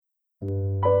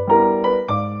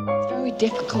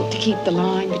difficult to keep the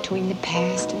line between the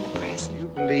past and the present. You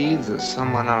believe that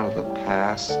someone out of the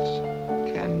past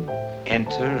can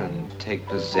enter and take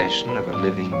possession of a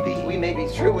living being? We may be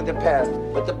through with the past,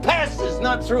 but the past is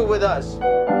not through with us.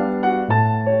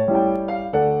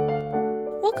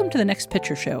 Welcome to The Next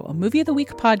Picture Show, a Movie of the Week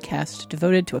podcast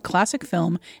devoted to a classic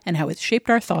film and how it's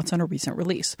shaped our thoughts on a recent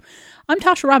release. I'm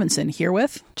Tasha Robinson, here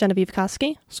with Genevieve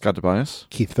Koski, Scott Tobias,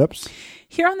 Keith Phipps.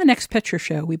 Here on The Next Picture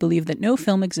Show, we believe that no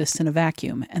film exists in a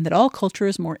vacuum and that all culture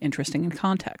is more interesting in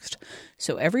context.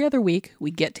 So every other week,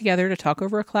 we get together to talk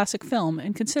over a classic film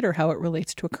and consider how it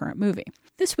relates to a current movie.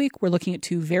 This week, we're looking at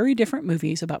two very different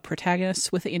movies about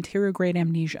protagonists with anterograde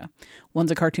amnesia.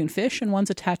 One's a cartoon fish and one's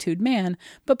a tattooed man,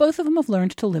 but both of them have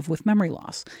learned to live with memory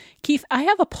loss. Keith, I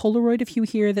have a Polaroid of you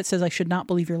here that says I should not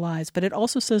believe your lies, but it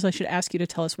also says I should ask you to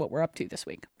tell us what we're up to this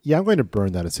week. Yeah, I'm going to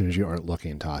burn that as soon as you aren't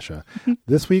looking, Tasha.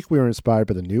 This week, we were inspired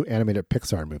by the new animated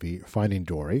Pixar movie, Finding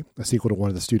Dory, a sequel to one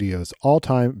of the studio's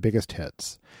all-time biggest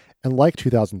hits. And like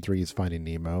 2003's Finding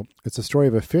Nemo, it's a story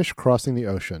of a fish crossing the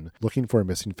ocean looking for a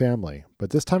missing family.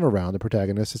 But this time around, the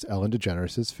protagonist is Ellen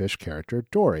DeGeneres' fish character,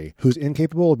 Dory, who's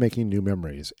incapable of making new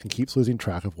memories and keeps losing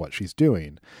track of what she's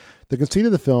doing. The conceit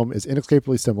of the film is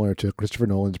inescapably similar to Christopher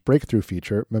Nolan's breakthrough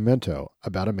feature, Memento,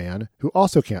 about a man who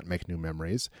also can't make new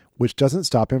memories, which doesn't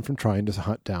stop him from trying to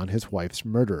hunt down his wife's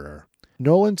murderer.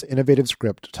 Nolan's innovative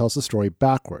script tells the story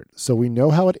backward, so we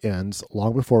know how it ends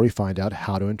long before we find out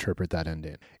how to interpret that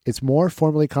ending. It's more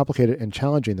formally complicated and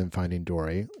challenging than Finding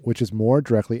Dory, which is more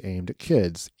directly aimed at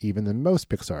kids, even than most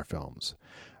Pixar films.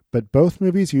 But both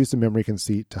movies use the memory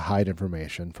conceit to hide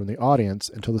information from the audience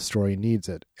until the story needs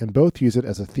it, and both use it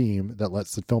as a theme that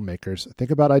lets the filmmakers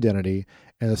think about identity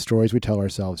and the stories we tell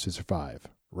ourselves to survive.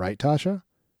 Right, Tasha?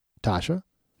 Tasha?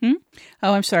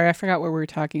 Oh, I'm sorry. I forgot what we were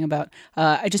talking about.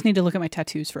 I just need to look at my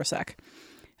tattoos for a sec.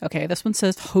 Okay, this one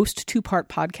says host two-part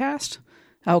podcast.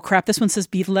 Oh, crap. This one says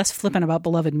be less flippant about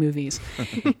beloved movies.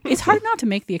 It's hard not to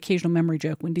make the occasional memory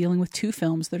joke when dealing with two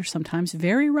films that are sometimes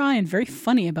very wry and very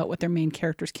funny about what their main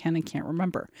characters can and can't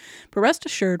remember. But rest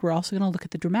assured, we're also going to look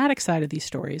at the dramatic side of these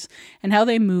stories and how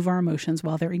they move our emotions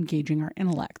while they're engaging our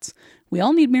intellects. We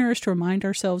all need mirrors to remind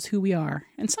ourselves who we are,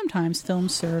 and sometimes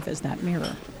films serve as that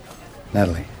mirror.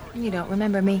 Natalie. You don't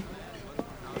remember me.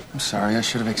 I'm sorry, I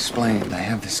should have explained. I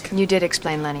have this... You did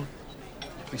explain, Lenny.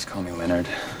 Please call me Leonard.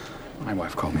 My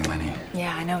wife called me Lenny.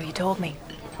 Yeah, I know. You told me.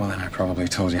 Well, then I probably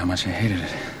told you how much I hated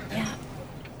it. Yeah.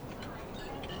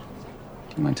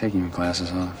 Do you mind taking your glasses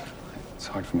off? It's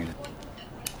hard for me to...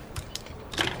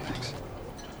 Thanks.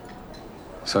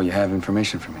 So you have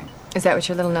information for me? Is that what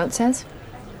your little note says?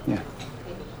 Yeah.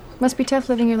 Must be tough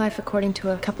living your life according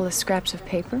to a couple of scraps of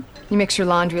paper. You mix your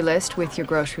laundry list with your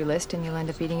grocery list, and you'll end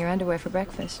up eating your underwear for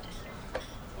breakfast.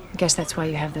 I guess that's why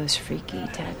you have those freaky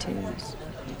tattoos.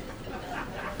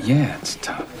 Yeah, it's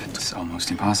tough. It's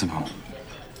almost impossible.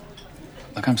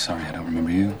 Look, I'm sorry I don't remember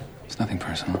you. It's nothing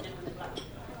personal.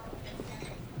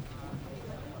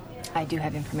 I do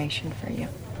have information for you.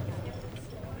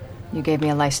 You gave me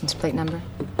a license plate number.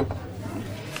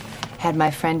 Had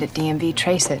my friend at DMV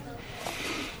trace it.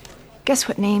 Guess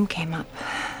what name came up?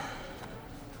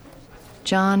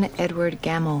 John Edward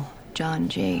Gamble, John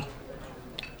G.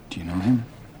 Do you know him?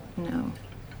 No.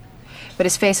 But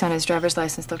his face on his driver's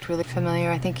license looked really familiar.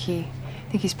 I think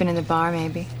he's been in the bar,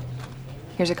 maybe.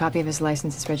 Here's a copy of his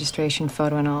license, his registration,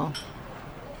 photo and all.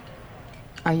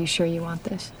 Are you sure you want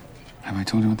this? Have I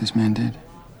told you what this man did?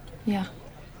 Yeah.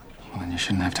 Well, then you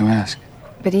shouldn't have to ask.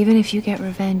 But even if you get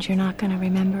revenge, you're not going to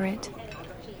remember it.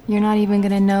 You're not even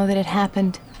going to know that it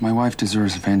happened. My wife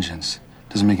deserves vengeance.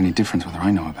 Doesn't make any difference whether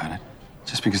I know about it.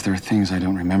 Just because there are things I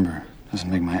don't remember doesn't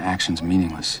make my actions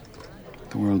meaningless.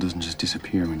 The world doesn't just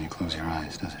disappear when you close your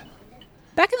eyes, does it?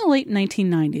 Back in the late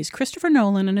 1990s, Christopher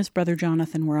Nolan and his brother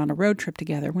Jonathan were on a road trip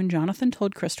together when Jonathan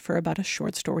told Christopher about a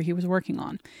short story he was working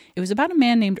on. It was about a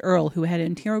man named Earl who had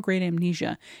anterograde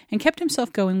amnesia and kept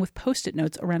himself going with Post-it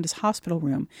notes around his hospital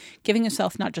room, giving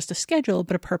himself not just a schedule,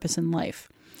 but a purpose in life.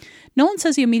 Nolan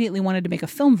says he immediately wanted to make a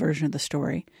film version of the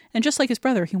story, and just like his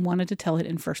brother, he wanted to tell it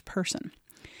in first person.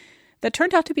 That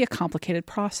turned out to be a complicated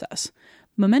process.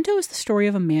 Memento is the story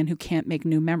of a man who can't make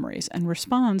new memories and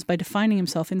responds by defining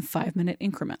himself in 5-minute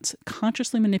increments,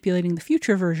 consciously manipulating the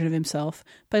future version of himself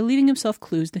by leaving himself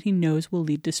clues that he knows will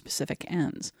lead to specific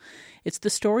ends. It's the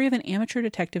story of an amateur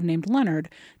detective named Leonard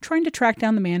trying to track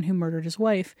down the man who murdered his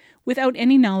wife without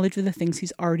any knowledge of the things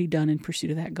he's already done in pursuit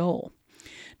of that goal.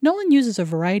 Nolan uses a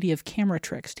variety of camera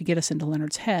tricks to get us into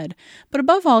Leonard's head, but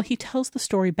above all, he tells the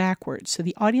story backwards so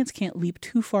the audience can't leap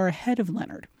too far ahead of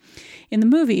Leonard. In the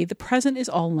movie, the present is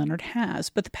all Leonard has,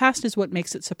 but the past is what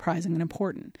makes it surprising and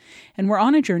important. And we're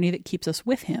on a journey that keeps us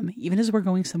with him, even as we're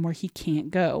going somewhere he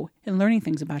can't go, and learning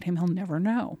things about him he'll never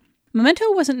know. Memento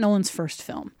wasn't Nolan's first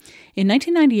film. In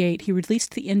 1998, he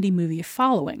released the indie movie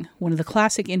Following, one of the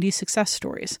classic indie success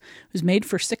stories. It was made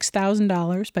for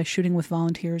 $6,000 by shooting with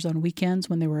volunteers on weekends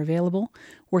when they were available,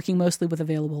 working mostly with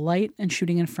available light, and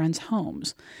shooting in friends'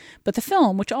 homes. But the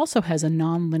film, which also has a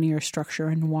non-linear structure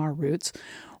and noir roots,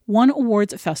 won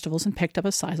awards at festivals and picked up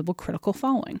a sizable critical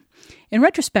following. In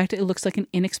retrospect, it looks like an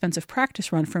inexpensive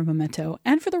practice run for Memento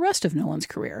and for the rest of Nolan's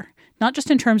career, not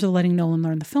just in terms of letting Nolan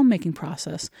learn the filmmaking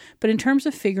process, but in terms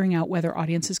of figuring out whether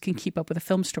audiences can keep up with a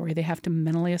film story they have to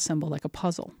mentally assemble like a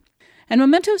puzzle. And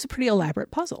Memento is a pretty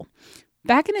elaborate puzzle.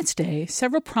 Back in its day,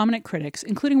 several prominent critics,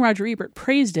 including Roger Ebert,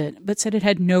 praised it, but said it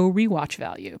had no rewatch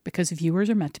value because viewers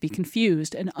are meant to be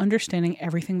confused and understanding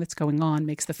everything that's going on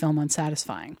makes the film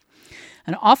unsatisfying.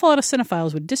 An awful lot of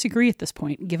cinephiles would disagree at this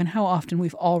point, given how often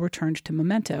we've all returned to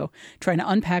Memento, trying to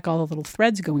unpack all the little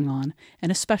threads going on,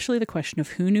 and especially the question of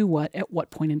who knew what at what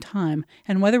point in time,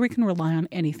 and whether we can rely on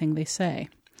anything they say.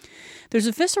 There's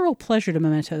a visceral pleasure to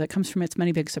Memento that comes from its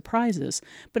many big surprises,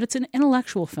 but it's an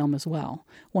intellectual film as well,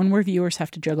 one where viewers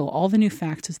have to juggle all the new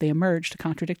facts as they emerge to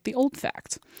contradict the old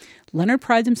facts. Leonard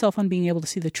prides himself on being able to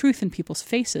see the truth in people's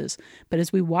faces, but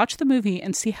as we watch the movie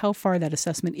and see how far that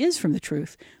assessment is from the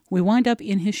truth, we wind up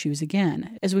in his shoes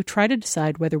again, as we try to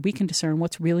decide whether we can discern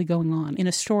what's really going on in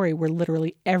a story where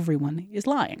literally everyone is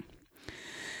lying.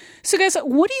 So guys,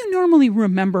 what do you normally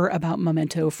remember about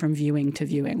Memento from viewing to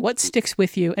viewing? What sticks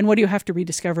with you, and what do you have to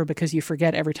rediscover because you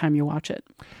forget every time you watch it?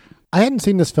 I hadn't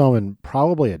seen this film in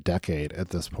probably a decade at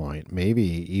this point, maybe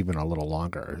even a little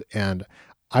longer. And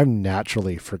I'm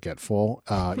naturally forgetful,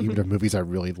 even of movies I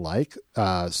really like.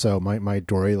 So my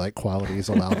Dory-like qualities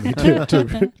allowed me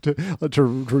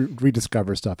to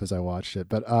rediscover stuff as I watched it.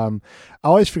 But I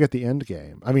always forget the end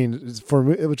game. I mean,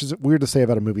 which is weird to say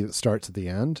about a movie that starts at the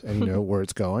end and you know where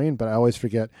it's going. But I always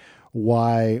forget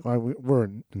why we're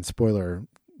in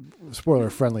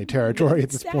spoiler-friendly territory at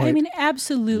this point. I mean,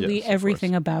 absolutely Yes,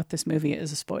 everything about this movie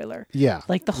is a spoiler. Yeah.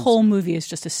 Like, the whole movie is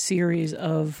just a series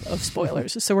of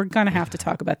spoilers. So we're going to have to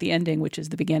talk about the ending, which is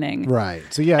the beginning. Right.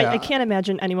 So, yeah. I can't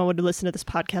imagine anyone would listen to this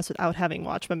podcast without having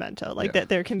watched Memento. Like, that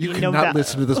there can be you no cannot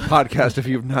listen to this podcast if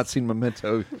you have not seen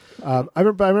Memento. I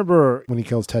remember when he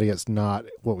kills Teddy, it's not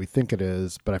what we think it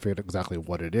is, but I forget exactly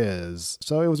what it is.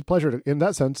 So it was a pleasure in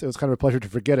that sense, it was kind of a pleasure to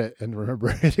forget it and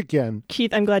remember it again.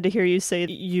 Keith, I'm glad to hear you say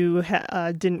you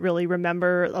didn't really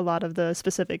remember a lot of the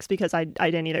specifics because I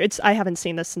didn't either. I haven't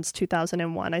seen this since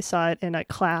 2001. I saw it in a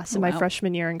class in my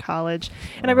freshman year in college,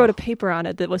 and I wrote a paper on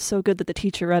it that was so good that the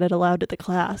teacher read it aloud to the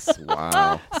class.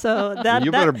 Wow. So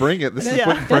you better bring it. This is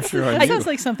putting pressure on That you. sounds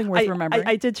like something worth remembering.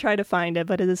 I did try to find it,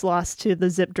 but it is lost to the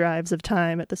zip drives of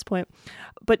time at this point.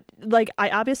 But like, I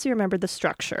obviously remember the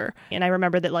structure, and I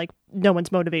remember that like no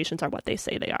one's motivations are what they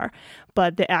say they are,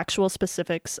 but the actual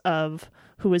specifics of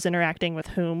who was interacting with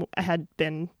whom had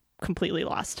been completely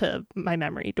lost to my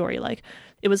memory. Dory, like,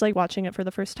 it was like watching it for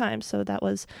the first time, so that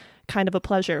was kind of a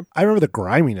pleasure. I remember the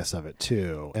griminess of it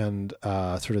too, and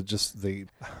sort of just the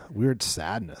weird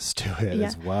sadness to it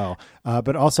as well.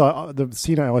 But also the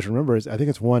scene I always remember is, I think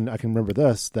it's one I can remember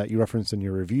this that you referenced in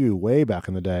your review way back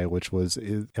in the day, which was,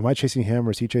 am I chasing him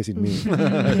or is he chasing me?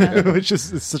 Which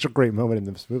is such a great moment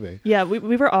in this movie. Yeah,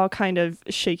 we were all kind of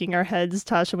shaking our heads,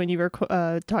 Tasha, when you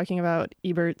were talking about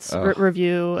Ebert's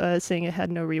review, saying it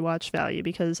had no rewatch value,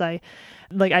 because I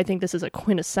think this is a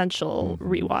quintessential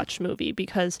rewatch movie,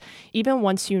 because even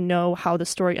once you know how the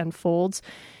story unfolds,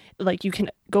 like, you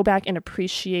can go back and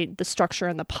appreciate the structure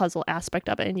and the puzzle aspect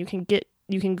of it, and you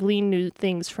can glean new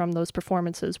things from those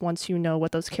performances once you know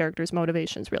what those characters'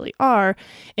 motivations really are.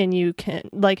 And you can,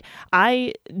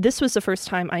 this was the first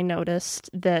time I noticed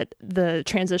that the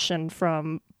transition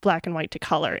from black and white to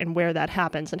color and where that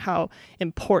happens and how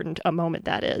important a moment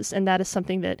that is. And that is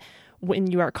something that,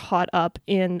 when you are caught up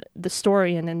in the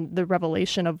story and in the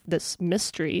revelation of this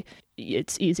mystery,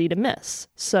 it's easy to miss.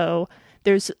 So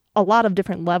there's a lot of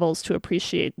different levels to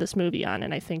appreciate this movie on,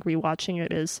 and I think rewatching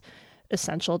it is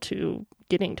essential to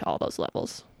getting to all those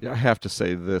levels. Yeah, I have to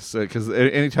say this, because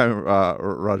anytime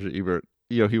Roger Ebert,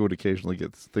 he would occasionally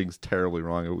get things terribly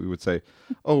wrong, and we would say,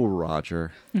 "Oh,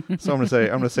 Roger." So I'm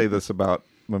going to say this about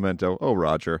Memento. Oh,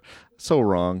 Roger, so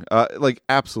wrong,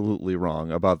 absolutely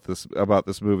wrong about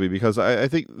this movie, because I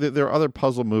think that there are other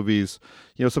puzzle movies,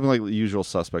 something like The Usual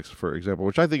Suspects, for example,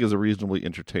 which I think is a reasonably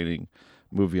entertaining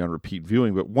movie on repeat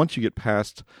viewing. But once you get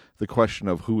past the question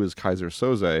of who is Kaiser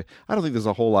Soze, I don't think there's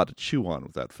a whole lot to chew on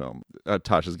with that film.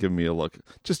 Tasha's giving me a look.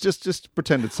 Just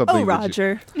pretend it's something. Oh,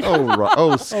 Roger.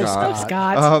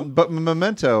 Scott. But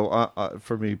Memento,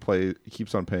 for me,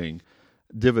 keeps on paying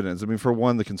dividends. I mean, for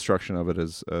one, the construction of it,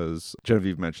 as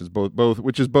Genevieve mentions,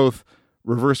 which is both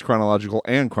reverse chronological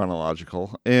and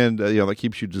chronological, and that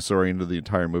keeps you disoriented the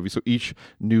entire movie. So each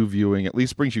new viewing at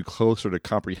least brings you closer to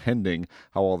comprehending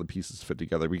how all the pieces fit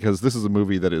together, because this is a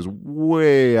movie that is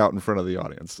way out in front of the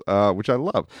audience, which I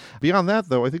love. Beyond that,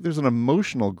 though, I think there's an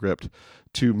emotional grip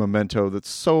to Memento that's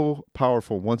so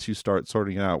powerful once you start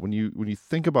sorting it out. When you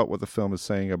think about what the film is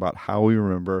saying about how we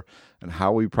remember and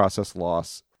how we process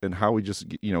loss and how we just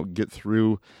get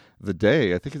through the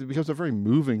day, I think it becomes a very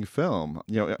moving film,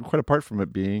 quite apart from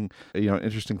it being an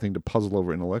interesting thing to puzzle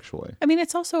over intellectually. I mean,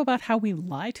 it's also about how we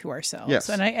lie to ourselves. Yes.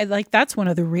 And I like, that's one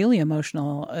of the really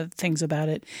emotional things about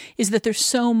it, is that there's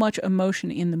so much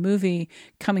emotion in the movie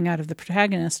coming out of the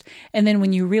protagonist. And then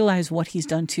when you realize what he's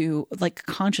done to, like,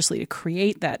 consciously to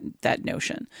create that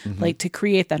notion, like to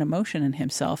create that emotion in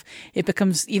himself, it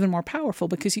becomes even more powerful,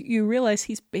 because you realize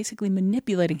he's basically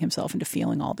manipulating himself into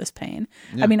feeling all this pain.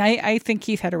 Yeah. I mean, I think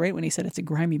Keith had a right when he said it's a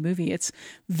grimy movie. It's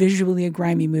visually a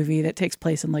grimy movie that takes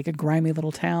place in like a grimy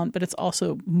little town, but it's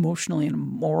also emotionally and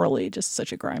morally just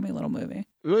such a grimy little movie.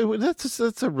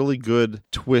 That's a really good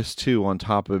twist too on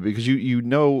top of it, because you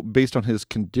know based on his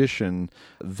condition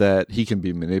that he can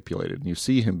be manipulated, and you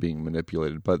see him being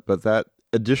manipulated, but that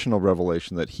additional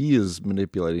revelation that he is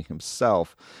manipulating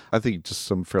himself, I think just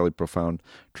some fairly profound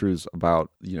truths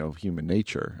about human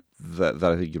nature that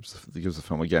I think gives the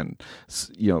film, again,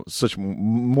 such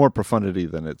more profundity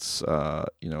than its I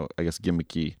guess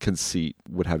gimmicky conceit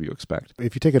would have you expect.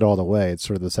 If you take it all the way, it's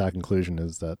sort of the sad conclusion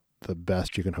is that the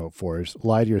best you can hope for is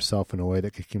lie to yourself in a way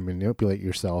that can manipulate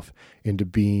yourself into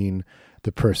being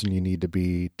the person you need to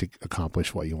be to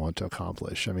accomplish what you want to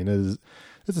accomplish. I mean,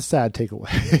 it's a sad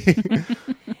takeaway.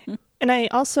 And I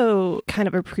also kind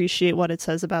of appreciate what it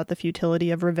says about the futility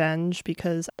of revenge,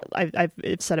 because I've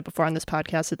said it before on this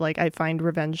podcast, that like I find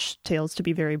revenge tales to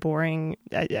be very boring.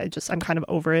 I'm kind of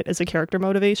over it as a character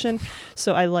motivation.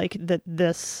 So I like that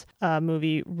this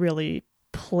movie really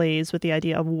plays with the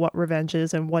idea of what revenge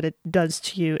is and what it does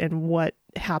to you and what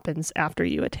happens after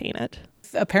you attain it.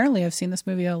 Apparently, I've seen this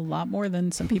movie a lot more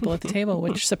than some people at the table,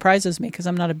 which surprises me because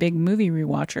I'm not a big movie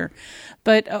rewatcher.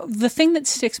 But the thing that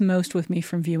sticks most with me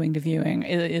from viewing to viewing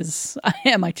is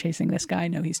am I chasing this guy?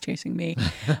 No, he's chasing me.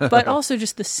 But also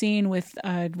just the scene with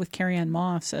Carrie-Anne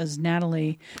Moss as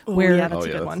Natalie, where that's a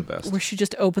good one. Where she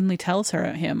just openly tells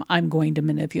him, "I'm going to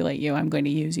manipulate you. I'm going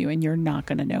to use you, and you're not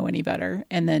going to know any better."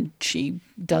 And then she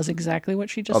does exactly what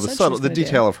she just said. The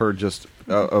detail of her just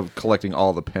of collecting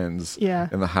all the pens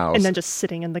in the house, and then just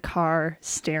sitting in the car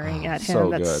staring at him.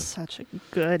 That's good. Such a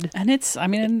good. And it's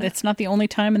not the only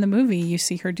time in the movie you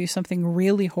see her do something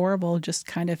really horrible just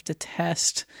kind of to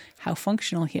test how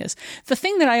functional he is. The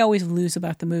thing that I always lose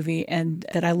about the movie and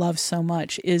that I love so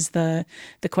much is the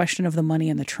question of the money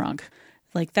in the trunk.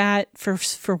 Like that,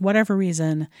 for whatever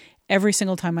reason, every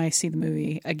single time I see the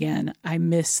movie again, I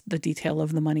miss the detail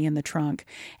of the money in the trunk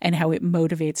and how it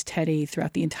motivates Teddy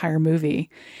throughout the entire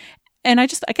movie. And I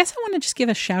guess I want to just give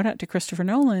a shout out to Christopher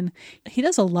Nolan. He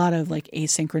does a lot of like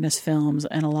asynchronous films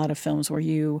and a lot of films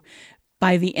where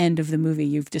by the end of the movie,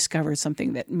 you've discovered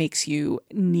something that makes you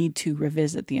need to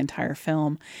revisit the entire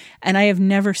film. And I have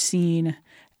never seen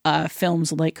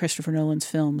films like Christopher Nolan's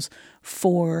films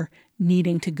for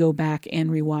needing to go back and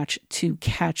rewatch to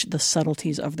catch the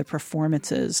subtleties of the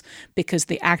performances, because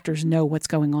the actors know what's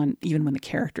going on even when the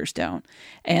characters don't.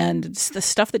 And the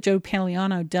stuff that Joe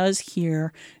Pantoliano does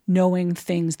here, knowing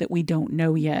things that we don't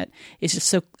know yet, is just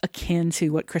so akin to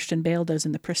what Christian Bale does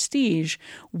in The Prestige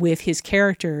with his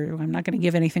character. I'm not going to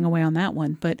give anything away on that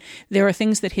one, but there are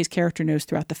things that his character knows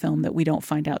throughout the film that we don't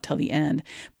find out till the end.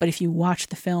 But if you watch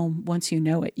the film, once you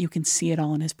know it, you can see it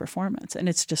all in his performance. And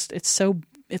it's so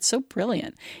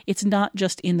brilliant. It's not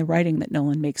just in the writing that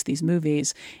Nolan makes these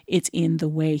movies. It's in the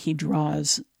way he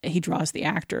draws the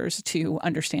actors to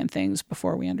understand things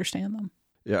before we understand them.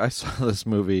 Yeah, I saw this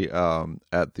movie when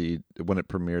it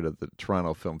premiered at the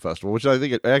Toronto Film Festival, which I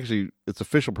think its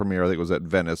official premiere I think was at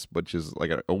Venice, which is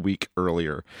like a week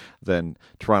earlier than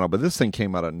Toronto. But this thing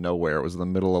came out of nowhere. It was in the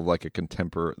middle of like the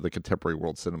contemporary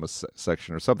world cinema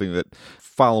section or something that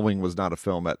following was not a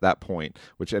film at that point,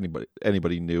 which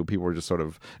anybody knew. People were just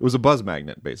it was a buzz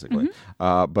magnet basically.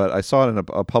 Mm-hmm. But I saw it in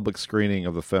a public screening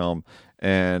of the film.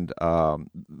 And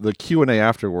the Q&A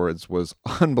afterwards was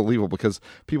unbelievable because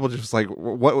people just like,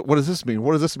 what does this mean?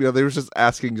 What does this mean? They were just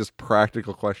asking just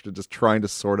practical questions, just trying to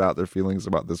sort out their feelings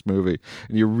about this movie.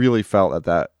 And you really felt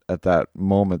at that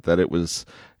moment that it was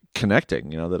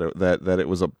connecting, that it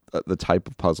was the type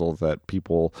of puzzle that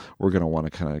people were going to want to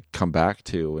kind of come back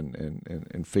to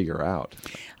and figure out.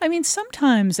 I mean,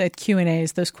 sometimes at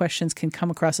Q&As, those questions can come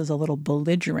across as a little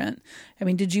belligerent. I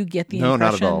mean, did you get the impression? No,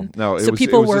 not at all. No, so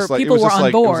people were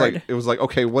on board. It was like,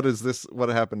 okay, what is this? What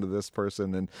happened to this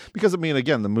person? And because, I mean,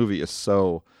 again, the movie is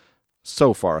so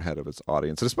far ahead of its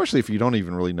audience, and especially if you don't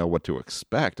even really know what to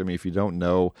expect. I mean, if you don't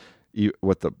know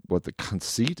what the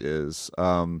conceit is,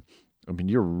 I mean,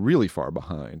 you're really far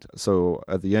behind. So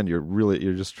at the end,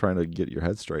 you're just trying to get your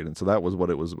head straight. And so that was what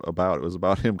it was about. It was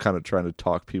about him kind of trying to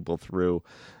talk people through,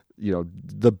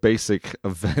 the basic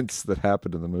events that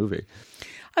happened in the movie.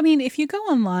 I mean, if you go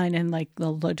online and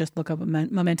just look up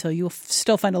Memento, you'll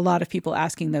still find a lot of people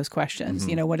asking those questions.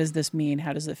 Mm-hmm. What does this mean?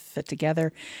 How does it fit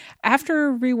together?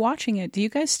 After rewatching it, do you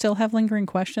guys still have lingering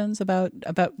questions about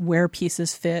where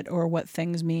pieces fit or what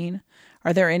things mean?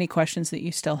 Are there any questions that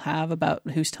you still have about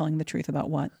who's telling the truth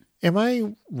about what? Am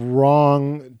I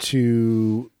wrong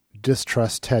to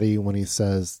distrust Teddy when he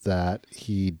says that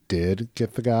he did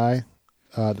get the guy,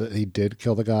 that he did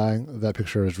kill the guy? That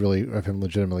picture is really of him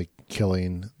legitimately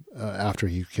killing after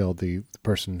he killed the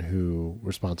person who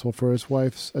was responsible for his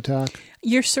wife's attack?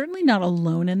 You're certainly not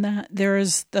alone in that. There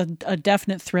is a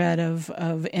definite thread of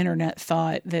internet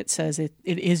thought that says it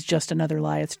is just another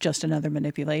lie. It's just another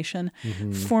manipulation.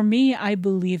 Mm-hmm. For me, I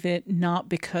believe it not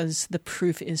because the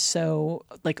proof is so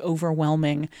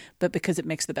overwhelming, but because it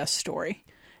makes the best story.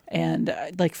 And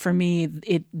for me,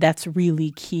 that's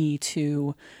really key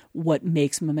to what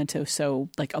makes Memento so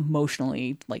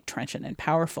emotionally trenchant and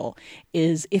powerful.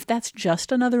 Is if that's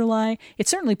just another lie, it's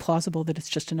certainly plausible that it's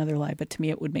just another lie, but to me,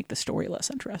 it would make the story less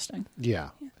interesting.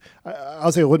 Yeah.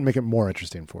 I'll say it wouldn't make it more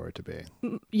interesting for it to be.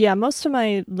 Yeah, most of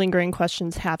my lingering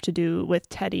questions have to do with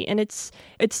Teddy, and it's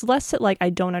less that I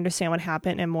don't understand what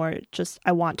happened, and more just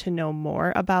I want to know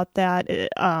more about that.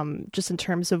 Just in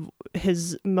terms of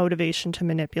his motivation to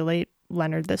manipulate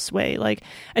Leonard this way.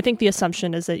 I think the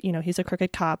assumption is that he's a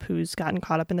crooked cop who's gotten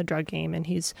caught up in the drug game, and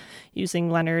he's using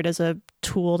Leonard as a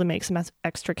tool to make some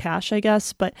extra cash, I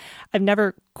guess. But I've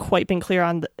never quite been clear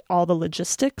on all the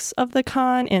logistics of the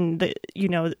con, and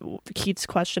Keith's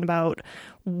question about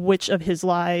which of his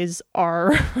lies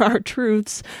are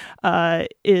truths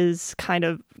is kind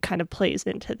of plays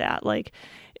into that.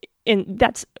 And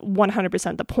that's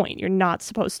 100% the point. You're not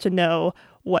supposed to know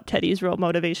what Teddy's real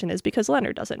motivation is because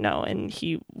Leonard doesn't know, and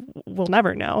he will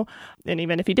never know. And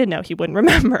even if he did know, he wouldn't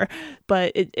remember.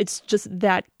 But it's just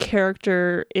that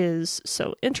character is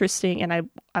so interesting, and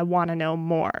I want to know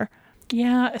more.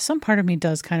 Yeah, some part of me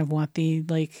does kind of want the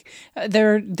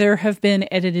there have been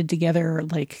edited together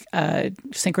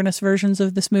synchronous versions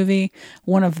of this movie.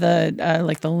 One of the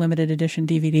the limited edition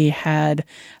DVD had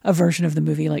a version of the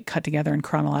movie cut together in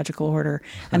chronological order,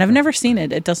 and I've never seen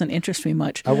it. It doesn't interest me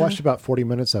much. I watched about 40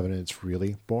 minutes of it, and it's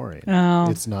really boring.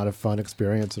 Oh. It's not a fun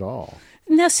experience at all.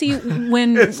 Now, see,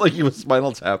 when it's like you was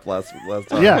Spinal Tap last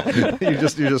time. Yeah, you're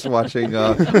just watching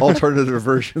alternative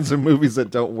versions of movies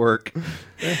that don't work.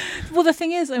 Well, the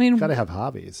thing is, I mean, gotta have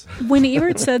hobbies. When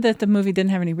Ebert said that the movie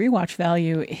didn't have any rewatch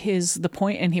value, the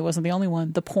point, and he wasn't the only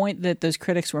one. The point that those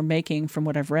critics were making, from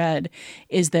what I've read,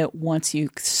 is that once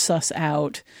you suss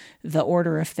out the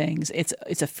order of things,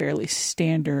 it's a fairly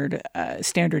standard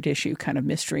issue kind of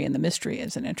mystery, and the mystery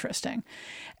isn't interesting.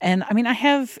 And I mean,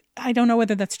 I don't know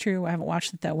whether that's true. I haven't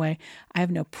watched it that way. I have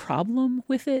no problem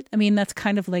with it. I mean, that's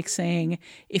kind of like saying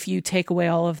if you take away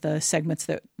all of the segments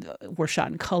that were shot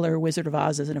in color, Wizard of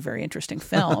Oz isn't a very interesting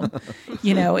film. Of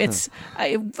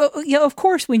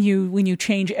course, when you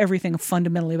change everything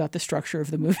fundamentally about the structure of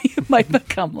the movie, it might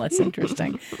become less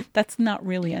interesting. That's not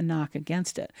really a knock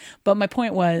against it. But my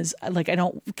point was, I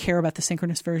don't care about the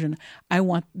synchronous version. I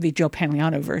want the Joe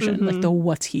Pantoliano version, Mm-hmm. the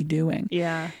what's he doing?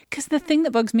 Yeah. Because the thing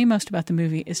that bugs me most about the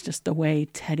movie is just the way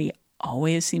Teddy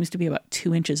always seems to be about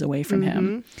 2 inches away from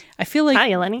him. I feel like...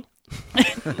 Hi, Lenny.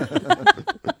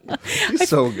 He's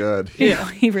so good. Yeah,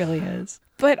 he really is.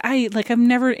 But I'm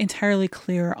never entirely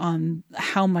clear on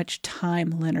how much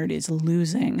time Leonard is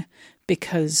losing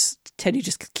because Teddy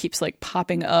just keeps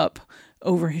popping up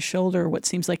over his shoulder what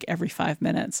seems like every 5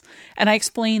 minutes. And I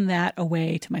explain that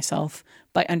away to myself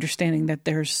by understanding that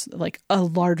there's a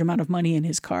large amount of money in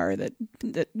his car that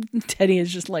Teddy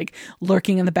is just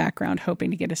lurking in the background hoping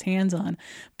to get his hands on.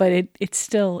 But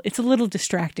it's a little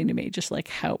distracting to me, just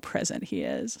how present he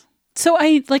is. So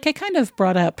I kind of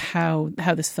brought up how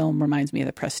this film reminds me of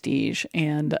The Prestige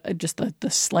and just the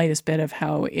slightest bit of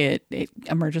how it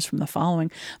emerges from the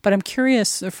following. But I'm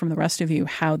curious from the rest of you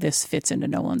how this fits into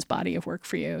Nolan's body of work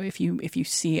for you. If you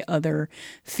see other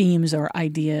themes or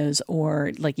ideas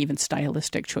or like even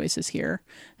stylistic choices here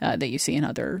that you see in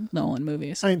other Nolan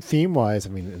movies. I mean, theme-wise,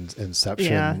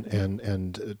 Inception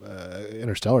and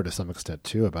Interstellar to some extent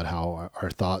too, about how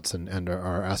our thoughts and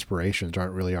our aspirations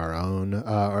aren't really our own.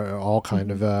 Are all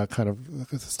kind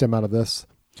of stem out of this.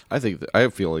 I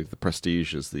feel like The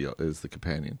Prestige is the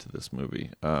companion to this movie.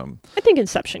 I think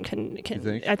Inception can.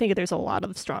 Think? I think there's a lot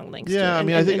of strong links. Yeah,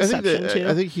 to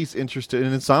I think he's interested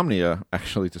in Insomnia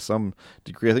actually to some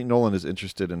degree. I think Nolan is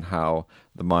interested in how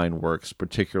the mind works,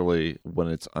 particularly when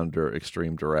it's under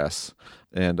extreme duress.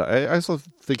 And I also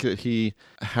think that he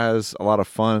has a lot of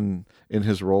fun in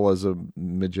his role as a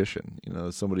magician.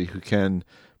 Somebody who can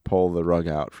pull the rug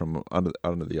out from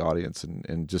under the audience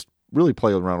and just really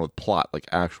play around with plot, like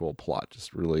actual plot,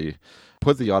 just really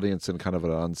put the audience in kind of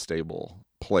an unstable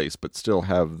place, but still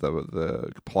have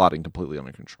the plotting completely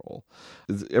under control.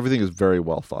 Everything is very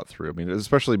well thought through. I mean,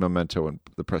 especially Memento and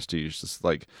The Prestige, just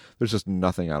like there's just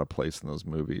nothing out of place in those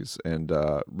movies. And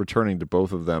returning to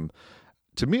both of them,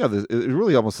 to me, it's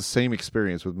really almost the same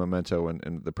experience with Memento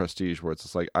and The Prestige, where it's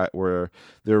just like where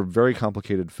they're very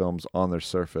complicated films on their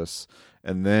surface,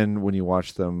 and then when you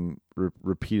watch them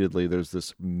repeatedly, there's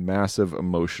this massive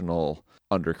emotional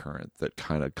undercurrent that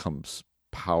kind of comes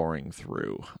powering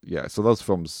through. Yeah, so those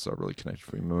films are really connected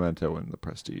for me, Memento and The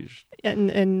Prestige.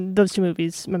 And those two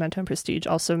movies, Memento and Prestige,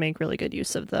 also make really good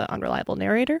use of the unreliable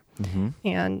narrator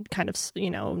and kind of,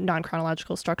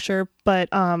 non-chronological structure. But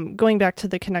going back to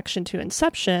the connection to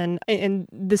Inception, and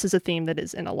this is a theme that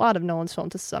is in a lot of Nolan's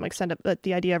films to some extent, but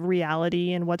the idea of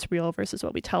reality and what's real versus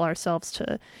what we tell ourselves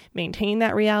to maintain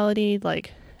that reality,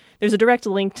 like there's a direct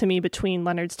link to me between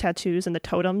Leonard's tattoos and the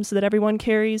totems that everyone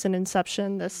carries in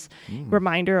Inception, this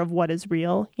reminder of what is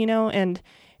real, and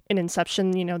in Inception,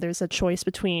 there's a choice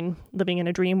between living in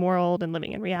a dream world and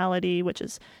living in reality, which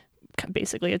is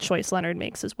basically a choice Leonard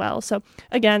makes as well. So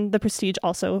again, The Prestige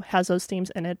also has those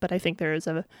themes in it, but I think there is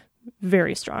a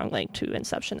very strong link to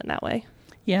Inception in that way.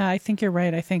 Yeah, I think you're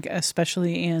right. I think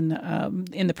especially in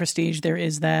The Prestige, there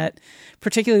is that,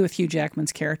 particularly with Hugh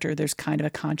Jackman's character, there's kind of a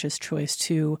conscious choice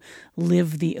to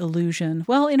live the illusion.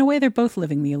 Well, in a way, they're both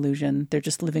living the illusion. They're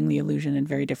just living the illusion in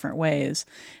very different ways.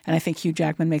 And I think Hugh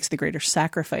Jackman makes the greater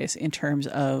sacrifice in terms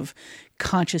of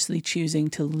consciously choosing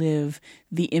to live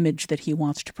the image that he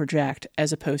wants to project,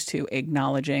 as opposed to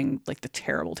acknowledging like the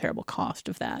terrible, terrible cost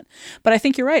of that. But I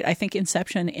think you're right. I think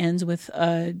Inception ends with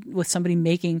somebody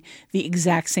making the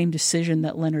exact same decision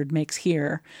that Leonard makes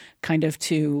here, kind of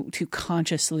to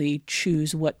consciously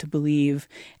choose what to believe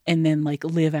and then like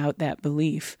live out that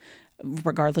belief,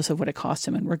 regardless of what it costs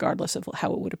him and regardless of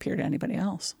how it would appear to anybody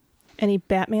else. Any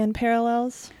Batman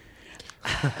parallels?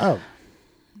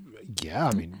 Yeah,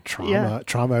 I mean,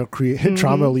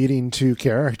 trauma leading to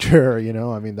character.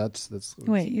 That's.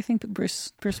 Wait, you think that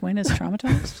Bruce Wayne is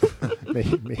traumatized?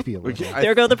 maybe a little.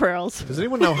 There go the pearls. Does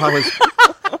anyone know how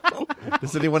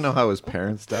his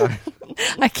parents died?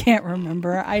 I can't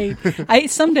remember. I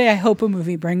someday I hope a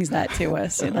movie brings that to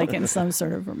us, like in some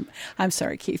sort of. I'm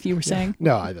sorry, Keith. You were saying?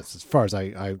 No, that's as far as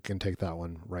I can take that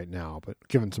one right now. But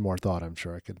given some more thought, I'm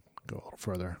sure I could go a little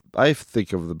further. I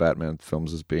think of the Batman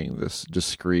films as being this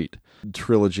discrete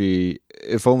trilogy,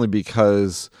 if only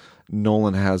because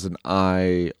Nolan has an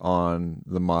eye on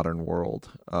the modern world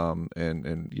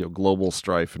and global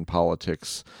strife and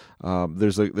politics.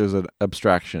 There's an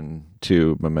abstraction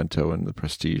to Memento and The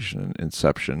Prestige and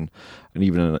Inception and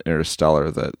even in Interstellar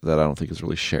that I don't think is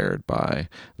really shared by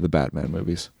the Batman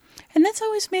movies. And that's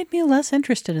always made me less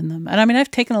interested in them. And I mean,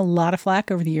 I've taken a lot of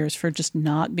flack over the years for just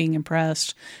not being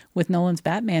impressed with Nolan's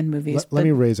Batman movies. Let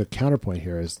me raise a counterpoint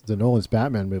here: is the Nolan's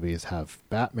Batman movies have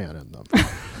Batman in them?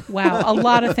 Wow, a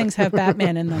lot of things have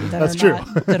Batman in them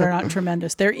that are not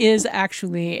tremendous. There is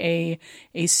actually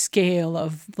a scale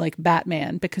of like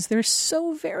Batman because there's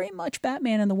so very much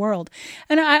Batman in the world.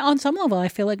 And on some level, I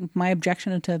feel like my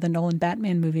objection to the Nolan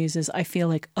Batman movies is I feel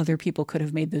like other people could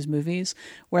have made those movies,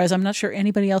 whereas I'm not sure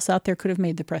anybody else out there could have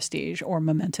made The Prestige or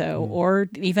Memento or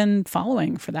even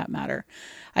Following for that matter.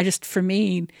 For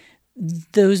me,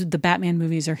 the Batman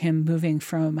movies are him moving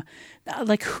from,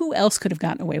 like, who else could have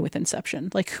gotten away with Inception?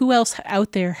 Like, who else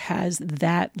out there has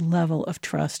that level of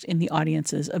trust in the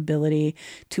audience's ability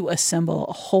to assemble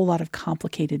a whole lot of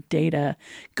complicated data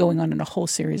going on in a whole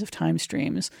series of time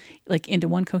streams, like, into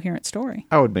one coherent story?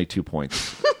 I would make 2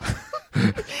 points.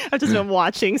 I've just been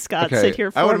watching Scott sit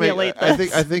here formulate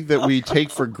this. I think that we take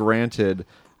for granted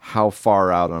how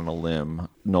far out on a limb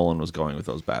Nolan was going with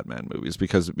those Batman movies,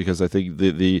 because I think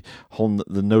the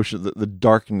notion that the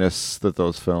darkness that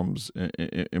those films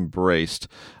embraced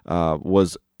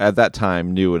was at that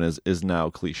time new and is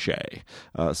now cliche.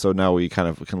 So now we kind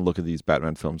of can look at these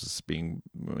Batman films as being,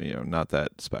 not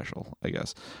that special, I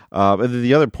guess. And then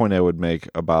the other point I would make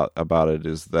about it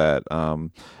is that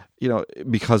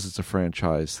because it's a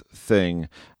franchise thing,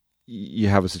 you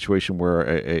have a situation where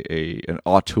an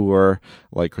auteur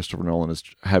like Christopher Nolan is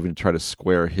having to try to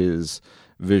square his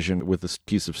vision with this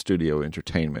piece of studio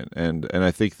entertainment, and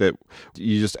I think that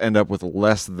you just end up with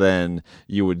less than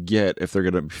you would get if they're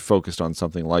going to be focused on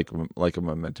something like a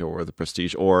Memento or The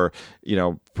Prestige, or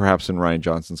perhaps in Rian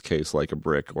Johnson's case like a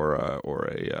Brick or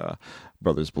a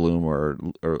Brothers Bloom or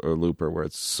Looper, where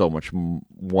it's so much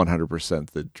 100%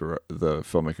 the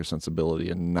filmmaker sensibility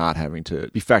and not having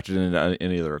to be factored into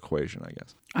any other equation, I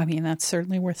guess. I mean, that's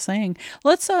certainly worth saying.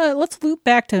 Let's loop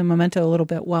back to Memento a little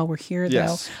bit while we're here,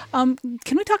 yes. though.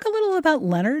 Can we talk a little about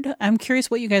Leonard? I'm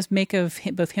curious what you guys make of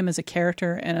both him as a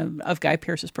character and of Guy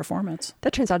Pearce's performance.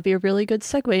 That turns out to be a really good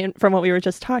segue from what we were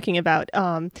just talking about.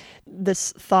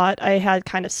 This thought I had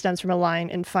kind of stems from a line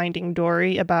in Finding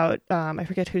Dory about, I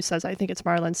forget who says, I think it's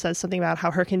Marlon, says something about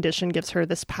how her condition gives her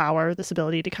this power, this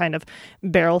ability to kind of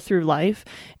barrel through life.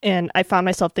 And I found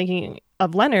myself thinking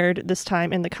of Leonard this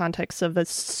time in the context of a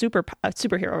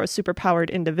superhero or a superpowered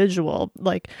individual,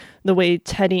 like the way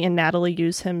Teddy and Natalie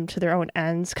use him to their own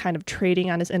ends, kind of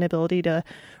trading on his inability to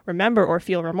remember or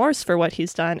feel remorse for what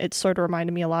he's done. It sort of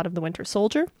reminded me a lot of The Winter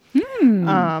Soldier.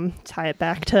 Tie it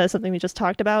back to something we just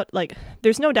talked about. Like,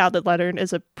 there's no doubt that Leonard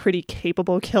is a pretty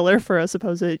capable killer for a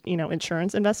supposed,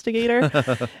 insurance investigator.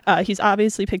 He's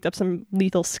obviously picked up some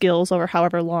lethal skills over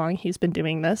however long he's been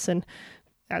doing this, and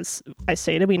as I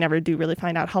stated, we never do really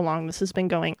find out how long this has been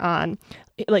going on.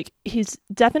 Like, he's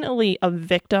definitely a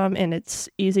victim, and it's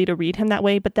easy to read him that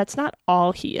way, but that's not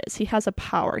all he is. He has a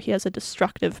power. He has a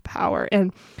destructive power.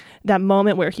 And that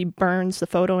moment where he burns the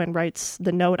photo and writes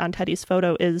the note on Teddy's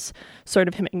photo is sort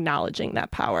of him acknowledging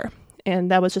that power.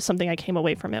 And that was just something I came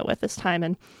away from it with this time.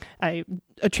 And I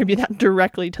attribute that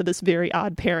directly to this very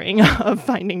odd pairing of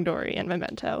Finding Dory and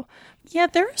Memento. Yeah,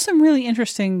 there are some really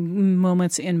interesting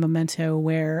moments in Memento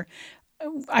where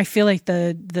I feel like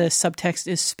the subtext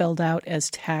is spelled out as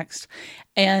text.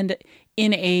 And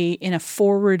in a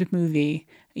forward movie,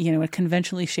 a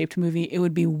conventionally shaped movie, it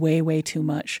would be way, way too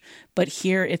much. But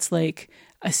here it's like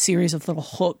a series of little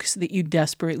hooks that you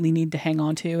desperately need to hang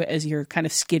on to as you're kind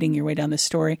of skidding your way down this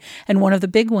story. And one of the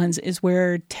big ones is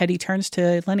where Teddy turns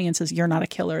to Lenny and says, "You're not a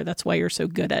killer. That's why you're so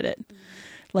good at it."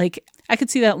 Like, I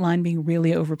could see that line being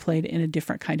really overplayed in a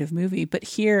different kind of movie. But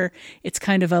here it's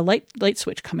kind of a light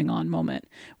switch coming on moment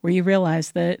where you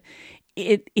realize that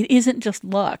it isn't just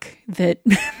luck that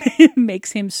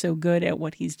makes him so good at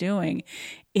what he's doing.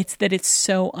 It's that it's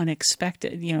so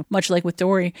unexpected. Much like with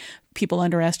Dory, people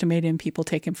underestimate him, people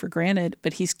take him for granted.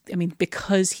 But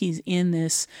because he's in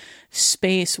this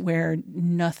space where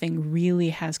nothing really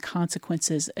has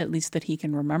consequences, at least that he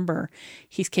can remember,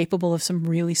 he's capable of some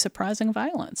really surprising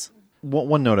violence.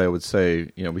 One note I would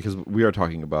say, because we are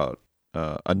talking about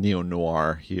a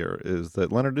neo-noir here, is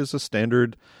that Leonard is a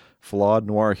standard flawed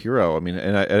noir hero.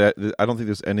 And I don't think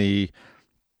there's any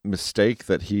mistake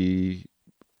that he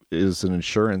is an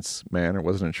insurance man or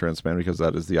was an insurance man, because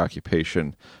that is the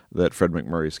occupation that Fred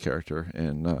McMurray's character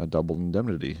in Double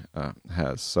Indemnity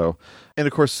has. So, and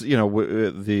of course,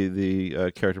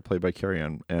 the character played by Carrie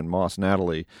Ann Moss,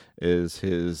 Natalie, is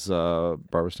his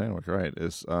Barbara Stanwyck, right?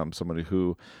 Is somebody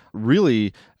who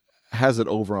really has it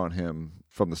over on him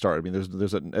from the start. There's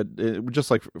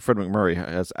just like Fred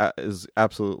McMurray is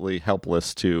absolutely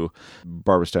helpless to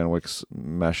Barbara Stanwyck's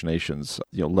machinations.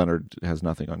 Leonard has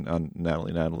nothing on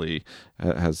Natalie. Natalie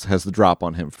has the drop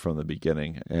on him from the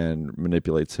beginning and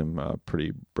manipulates him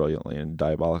pretty brilliantly and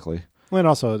diabolically. And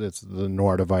also, it's the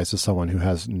noir device of someone who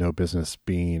has no business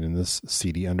being in this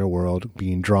seedy underworld,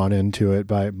 being drawn into it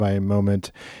by a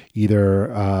moment, either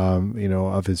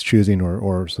of his choosing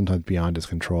or sometimes beyond his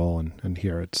control. And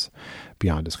here it's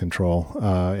beyond his control,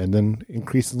 and then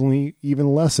increasingly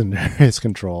even less in his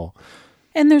control.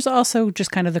 And there's also just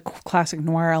kind of the classic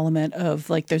noir element of,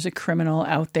 like, there's a criminal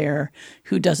out there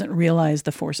who doesn't realize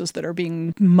the forces that are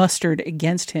being mustered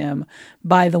against him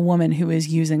by the woman who is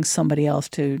using somebody else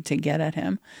to get at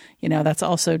him. That's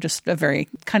also just a very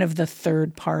kind of the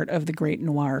third part of the great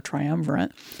noir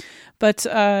triumvirate. But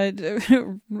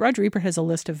Roger Ebert has a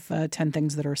list of 10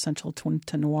 things that are essential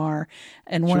to noir.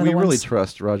 And one of the ones... really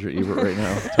trust Roger Ebert right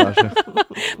now,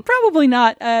 Tasha? Probably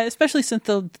not, especially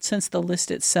since the list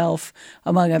itself,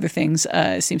 among other things,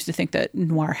 seems to think that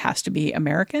noir has to be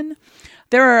American.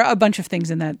 There are a bunch of things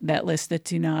in that list that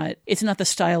do not, it's not the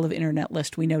style of internet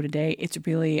list we know today. It's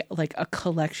really like a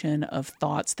collection of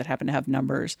thoughts that happen to have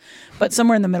numbers. But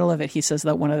somewhere in the middle of it, he says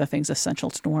that one of the things essential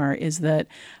to noir is that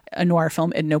a noir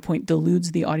film at no point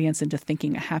deludes the audience into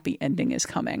thinking a happy ending is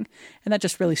coming. And that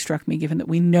just really struck me, given that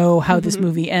we know how this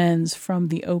movie ends from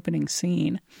the opening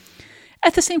scene.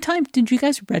 At the same time, did you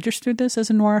guys register this as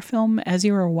a noir film as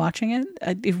you were watching it?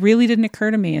 It really didn't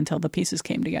occur to me until the pieces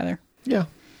came together. Yeah.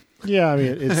 Yeah, I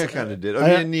mean, it's I kind of did.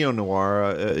 I mean,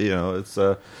 neo-noir, it's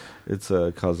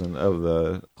a cousin of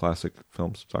the classic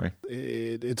films. Sorry.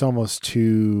 It's almost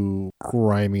too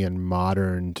grimy and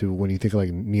modern to, when you think of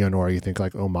like neo-noir, you think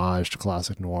like homage to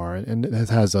classic noir, and it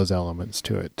has those elements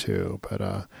to it too.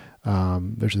 But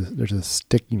there's a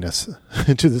stickiness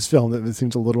to this film that it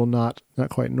seems a little not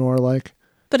quite noir-like.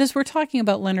 But as we're talking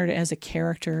about Leonard as a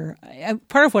character,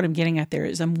 part of what I'm getting at there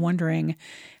is I'm wondering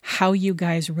how you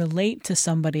guys relate to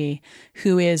somebody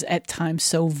who is at times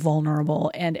so vulnerable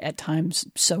and at times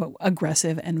so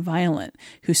aggressive and violent,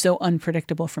 who's so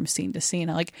unpredictable from scene to scene.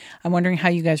 I'm wondering how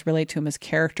you guys relate to him as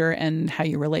character and how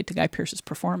you relate to Guy Pearce's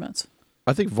performance.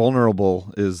 I think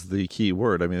vulnerable is the key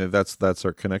word. I mean, that's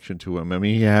our connection to him. I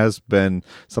mean, he has been,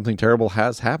 something terrible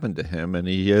has happened to him, and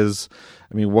he is,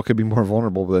 I mean, what could be more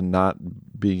vulnerable than not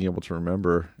being able to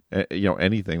remember,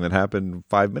 anything that happened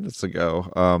 5 minutes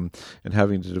ago, and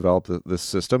having to develop this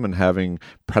system and having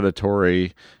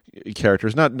predatory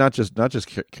characters, not just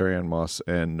Carrie-Anne Moss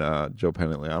and Joe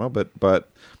Pantoliano,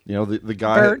 but the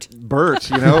guy Bert,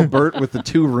 Bert with the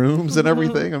 2 rooms and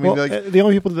everything. I mean, the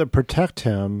only people that protect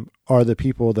him are the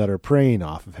people that are preying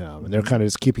off of him, and they're kind of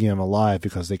just keeping him alive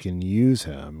because they can use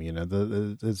him.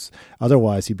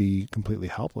 Otherwise he'd be completely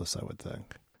helpless, I would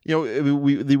think.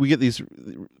 We get these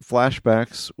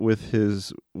flashbacks with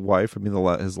his wife. I mean,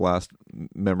 his last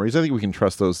memories. I think we can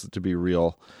trust those to be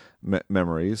real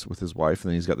memories with his wife,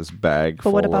 and then he's got this bag.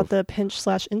 But what about the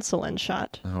pinch/insulin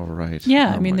shot? Oh, right.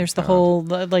 Yeah, I mean, there's the whole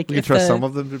we can trust some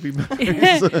of them to be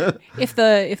memories. if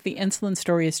the insulin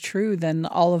story is true, then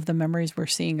all of the memories we're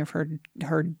seeing of her,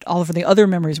 all of the other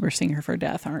memories we're seeing of her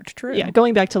death aren't true. Yeah,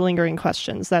 going back to lingering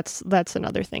questions, that's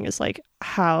another thing, is like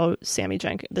how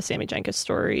the Sammy Jenkins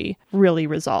story really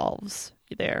resolves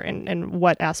there, and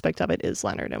what aspect of it is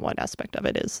Leonard and what aspect of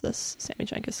it is this Sammy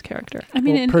Jenkins character. I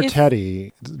mean, per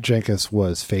Teddy, Jenkins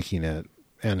was faking it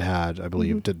and had, I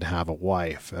believe, didn't have a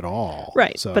wife at all.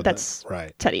 Right, so but that's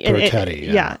right. Teddy. Per Teddy,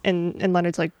 yeah. And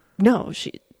Leonard's like, no,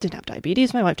 she didn't have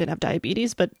diabetes. My wife didn't have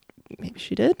diabetes, but maybe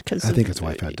she did. Because I think his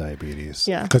wife had diabetes.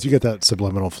 Yeah. Because you get that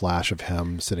subliminal flash of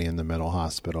him sitting in the mental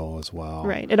hospital as well.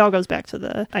 Right. It all goes back to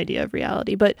the idea of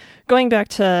reality. But going back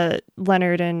to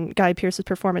Leonard and Guy Pearce's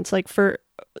performance, like, for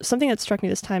something that struck me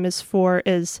this time is for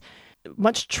as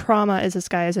much trauma as this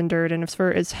guy has endured, and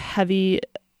for as heavy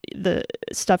the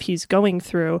stuff he's going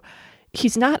through,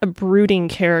 he's not a brooding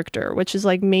character, which is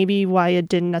like maybe why it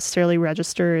didn't necessarily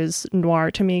register as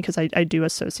noir to me, because I do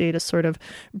associate a sort of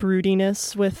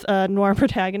broodiness with noir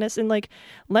protagonists. And like,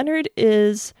 Leonard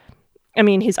is, I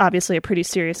mean, he's obviously a pretty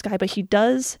serious guy, but he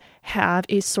does have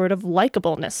a sort of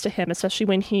likableness to him, especially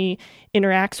when he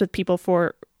interacts with people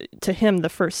to him the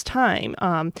first time.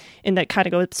 And that kind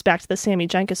of goes back to the Sammy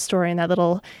Jenkins story and that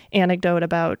little anecdote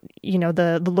about,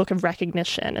 the look of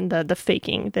recognition and the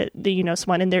faking that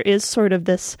someone. And there is sort of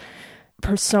this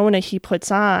persona he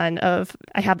puts on of,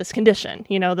 I have this condition,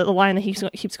 the line that he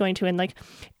keeps going to, and like,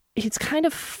 he's kind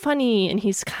of funny and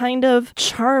he's kind of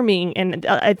charming. And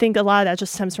I think a lot of that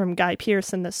just stems from Guy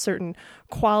Pearce and this certain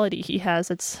quality he has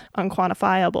that's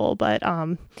unquantifiable. But,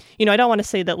 I don't want to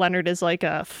say that Leonard is like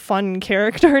a fun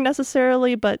character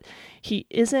necessarily, but he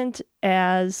isn't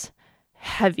as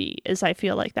heavy as I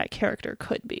feel like that character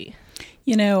could be.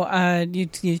 You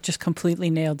just completely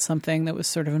nailed something that was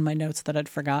sort of in my notes that I'd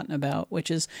forgotten about, which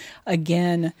is,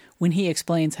 again, when he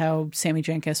explains how Sammy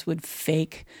Jenkins would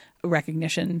fake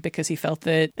recognition because he felt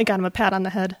that it got him a pat on the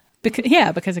head.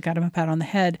 Because it got him a pat on the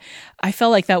head. I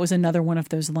felt like that was another one of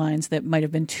those lines that might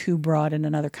have been too broad in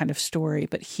another kind of story,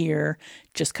 but here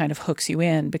just kind of hooks you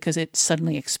in because it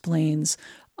suddenly explains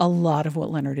a lot of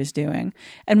what Leonard is doing.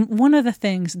 And one of the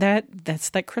things that's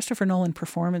that Christopher Nolan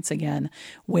performance again,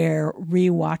 where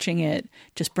rewatching it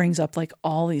just brings up like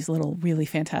all these little really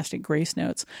fantastic grace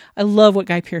notes. I love what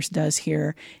Guy Pearce does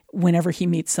here whenever he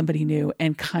meets somebody new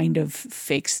and kind of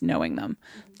fakes knowing them.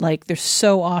 Like, there's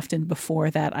so often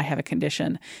before that I have a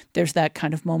condition. There's that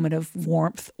kind of moment of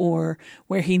warmth or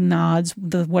where he nods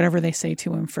whatever they say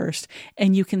to him first.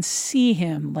 And you can see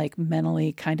him like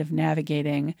mentally kind of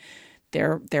navigating.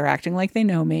 They're acting like they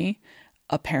know me.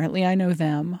 Apparently I know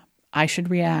them. I should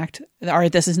react. All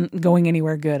right, this isn't going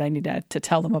anywhere good. I need to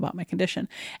tell them about my condition.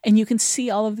 And you can see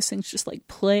all of these things just like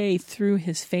play through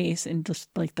his face in just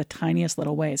like the tiniest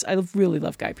little ways. I really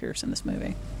love Guy Pearce in this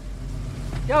movie.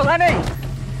 Yo, Lenny!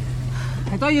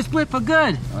 I thought you split for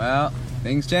good. Well,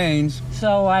 things change.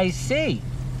 So I see.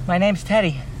 My name's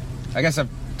Teddy. I guess I've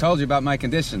told you about my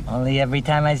condition. Only every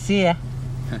time I see you.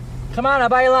 Come on, I'll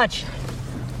buy you lunch.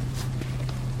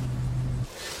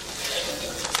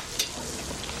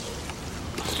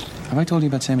 Have I told you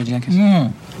about Sammy Jenkins?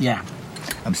 Yeah.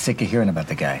 I'm sick of hearing about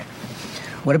the guy.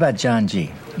 What about John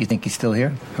G? You think he's still here?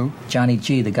 Who? Johnny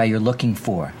G, the guy you're looking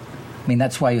for. I mean,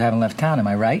 that's why you haven't left town, am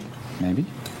I right? Maybe.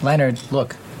 Leonard,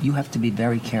 look, you have to be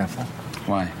very careful.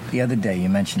 Why? The other day you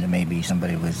mentioned that maybe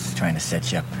somebody was trying to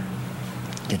set you up,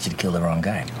 get you to kill the wrong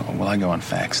guy. Oh, well, I go on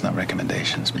facts, not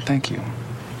recommendations, but thank you.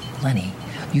 Lenny,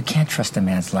 you can't trust a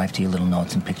man's life to your little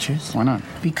notes and pictures. Why not?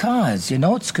 Because your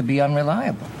notes could be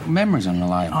unreliable. Memory's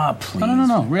unreliable. Oh, please.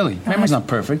 No, really. Memory's not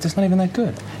perfect. It's not even that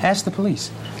good. Ask the police.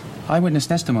 Eyewitness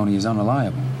testimony is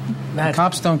unreliable. The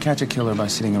cops don't catch a killer by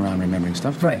sitting around remembering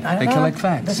stuff. Right. They collect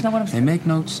facts. That's not what I'm saying. They make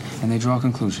notes and they draw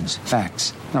conclusions.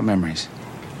 Facts, not memories.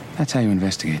 That's how you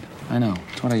investigate. I know.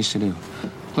 It's what I used to do.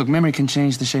 Look, memory can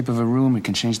change the shape of a room. It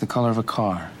can change the color of a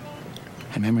car.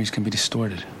 And memories can be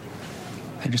distorted.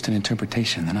 They're just an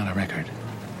interpretation. They're not a record.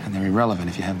 And they're irrelevant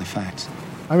if you have the facts.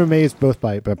 I'm amazed both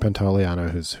by Pantoliano,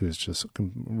 who's just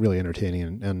really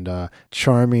entertaining and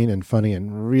charming and funny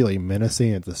and really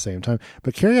menacing at the same time.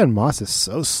 But Carrie-Anne Moss is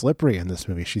so slippery in this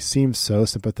movie. She seems so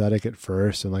sympathetic at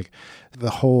first, and like the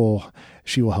whole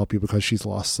 "she will help you because she's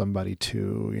lost somebody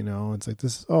too." You know, it's like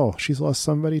this. Oh, she's lost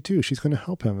somebody too. She's going to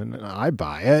help him, and I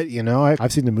buy it. You know,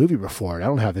 I've seen the movie before. I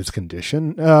don't have this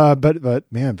condition, but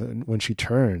man, when she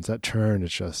turns, that turn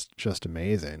is just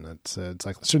amazing. It's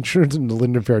like she turns into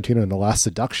Linda Fiorentino in The Last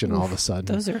Seduction. All of a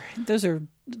sudden, those are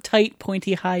tight,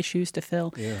 pointy, high shoes to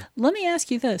fill. Yeah. Let me ask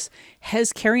you this: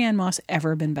 has Carrie-Anne Moss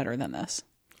ever been better than this?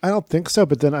 I don't think so,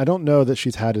 but then I don't know that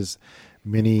she's had as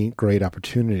many great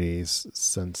opportunities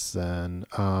since then,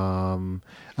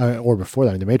 or before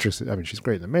that. In The Matrix, I mean, she's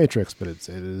great in The Matrix, but it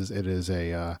is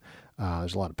a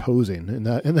there's a lot of posing in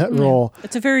that role.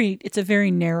 It's a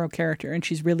very narrow character, and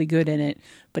she's really good in it,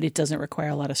 but it doesn't require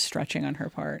a lot of stretching on her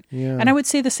part. Yeah. And I would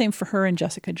say the same for her and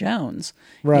Jessica Jones.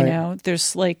 Right. You know,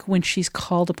 there's like when she's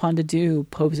called upon to do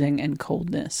posing and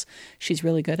coldness, she's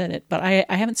really good at it. But I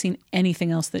haven't seen anything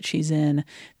else that she's in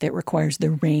that requires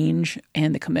the range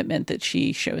and the commitment that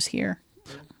she shows here.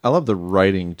 I love the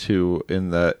writing too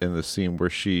in the scene where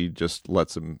she just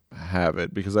lets him have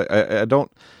it, because I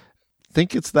don't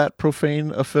think it's that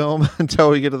profane a film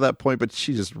until we get to that point, but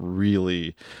she just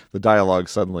really, the dialogue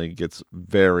suddenly gets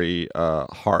very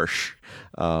harsh,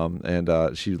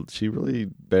 and she really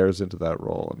bears into that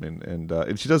role. I mean,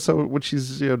 and she does so when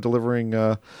she's delivering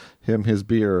him his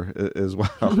beer as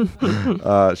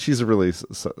well. She's really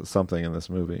something in this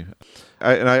movie,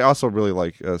 and I also really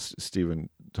like Stephen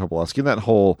Tobolowsky and that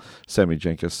whole Sammy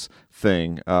Jenkins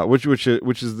thing, which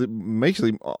is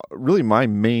basically really my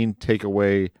main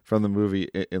takeaway from the movie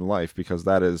in life, because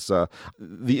that is the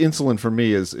insulin for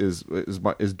me is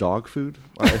dog food.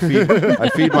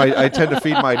 I tend to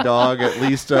feed my dog at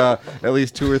least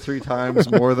 2 or 3 times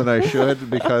more than I should,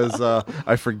 because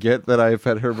I forget that I've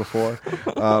fed her before.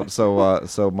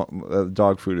 So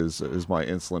dog food is my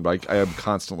insulin. But I am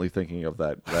constantly thinking of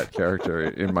that character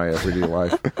in my everyday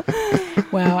life.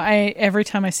 Wow, every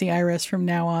time I see Iris from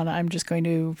now on, I'm just going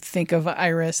to think of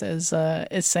Iris as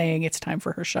saying it's time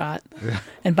for her shot. Yeah.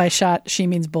 And by shot, she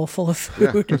means bowl full of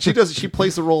food. Yeah. She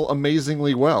plays the role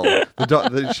amazingly well.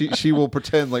 She will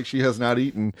pretend like she has not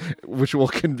eaten, which will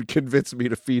convince me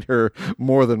to feed her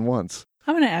more than once.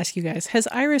 I'm going to ask you guys, has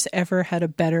Iris ever had a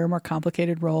better, more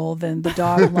complicated role than the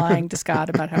dog lying to Scott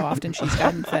about how often she's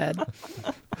gotten fed?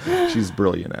 She's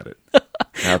brilliant at it.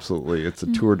 Absolutely. It's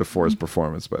a tour de force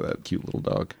performance by that cute little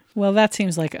dog. Well, that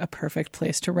seems like a perfect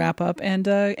place to wrap up and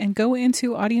go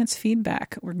into audience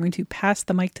feedback. We're going to pass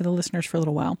the mic to the listeners for a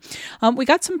little while. We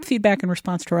got some feedback in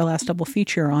response to our last double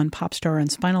feature on Popstar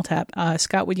and Spinal Tap.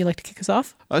 Scott, would you like to kick us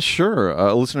off? Sure.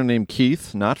 A listener named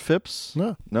Keith, not Phipps.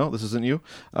 No, this isn't you.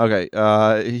 Okay.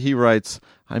 He writes,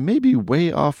 I may be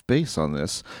way off base on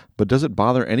this, but does it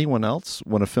bother anyone else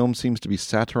when a film seems to be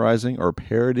satirizing or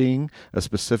parodying a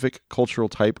specific cultural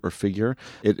type or figure?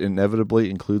 It inevitably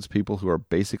includes people who are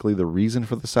basically the reason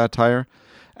for the satire.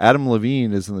 Adam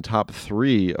Levine is in the top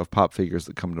 3 of pop figures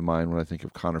that come to mind when I think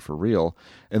of Connor for Real,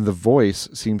 and The Voice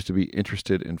seems to be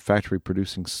interested in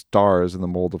factory-producing stars in the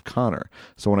mold of Connor.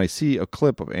 So when I see a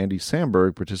clip of Andy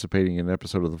Samberg participating in an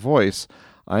episode of The Voice,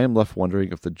 I am left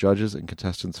wondering if the judges and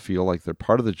contestants feel like they're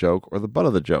part of the joke or the butt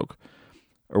of the joke.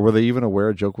 Or were they even aware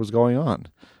a joke was going on?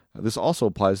 This also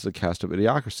applies to the cast of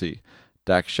Idiocracy.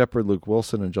 Dax Shepard, Luke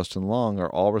Wilson, and Justin Long are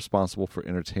all responsible for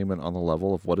entertainment on the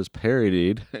level of what is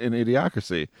parodied in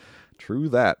Idiocracy. True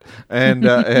that. And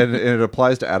it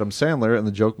applies to Adam Sandler and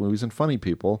the joke movies and Funny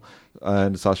People,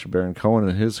 and Sacha Baron Cohen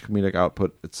and his comedic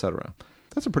output, etc.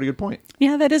 That's a pretty good point.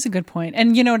 Yeah, that is a good point.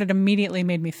 And you know what it immediately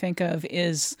made me think of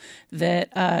is that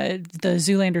the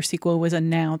Zoolander sequel was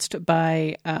announced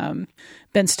by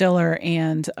Ben Stiller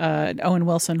and Owen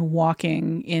Wilson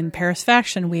walking in Paris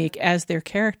Fashion Week as their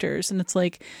characters. And it's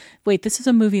like, wait, this is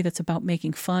a movie that's about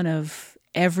making fun of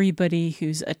everybody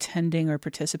who's attending or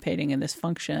participating in this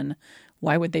function.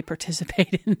 Why would they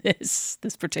participate in this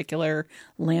particular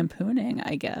lampooning,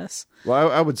 I guess? Well,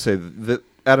 I would say that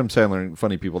Adam Sandler and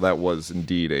Funny People, that was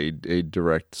indeed a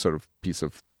direct sort of piece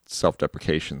of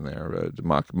self-deprecation there,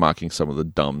 mocking some of the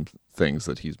dumb things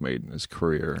that he's made in his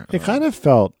career. It kind of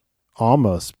felt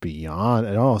almost beyond,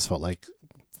 it almost felt like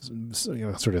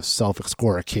sort of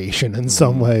self-excorication in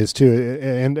some ways too.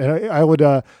 And I would,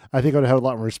 I think I would have a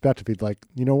lot more respect if he'd like,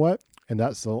 you know what? And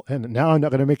now I'm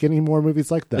not going to make any more movies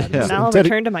like that. Yeah. Now I'll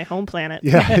return to my home planet.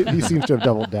 Yeah, he seems to have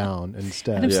doubled down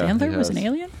instead. Adam Sandler was an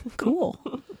alien? Cool.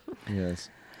 Yes.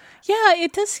 Yeah,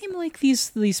 it does seem like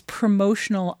these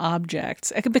promotional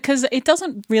objects, because it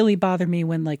doesn't really bother me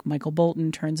when like Michael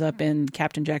Bolton turns up in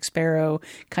Captain Jack Sparrow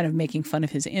kind of making fun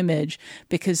of his image,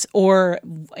 or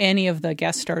any of the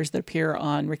guest stars that appear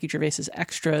on Ricky Gervais's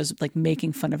Extras like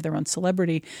making fun of their own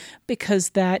celebrity, because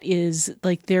that is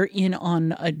like they're in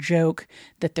on a joke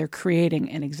that they're creating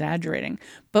and exaggerating.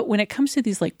 But when it comes to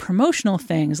these like promotional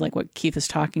things, like what Keith is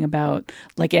talking about,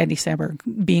 like Andy Samberg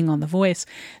being on The Voice,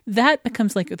 that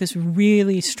becomes like this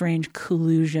really strange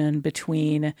collusion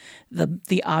between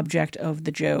the object of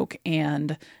the joke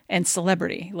and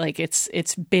celebrity. Like it's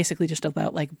basically just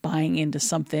about like buying into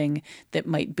something that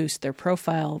might boost their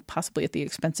profile, possibly at the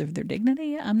expense of their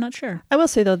dignity. I'm not sure. I will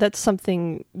say though, that's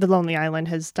something The Lonely Island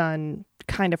has done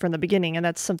kind of from the beginning, and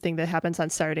that's something that happens on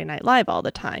Saturday Night Live all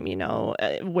the time, you know,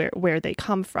 where they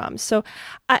come from. So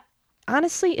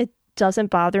honestly, it doesn't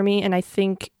bother me, and I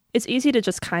think it's easy to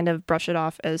just kind of brush it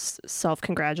off as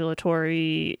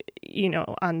self-congratulatory, you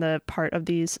know, on the part of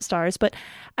these stars. But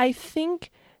I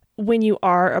think when you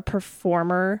are a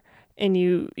performer and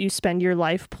you spend your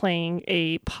life playing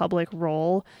a public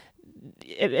role,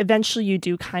 eventually you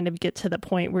do kind of get to the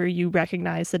point where you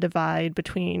recognize the divide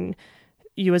between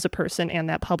you as a person and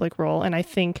that public role. And I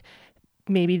think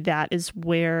maybe that is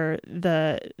where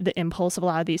the impulse of a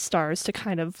lot of these stars to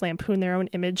kind of lampoon their own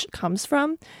image comes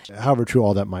from. However true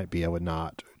all that might be, I would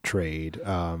not trade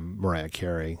Mariah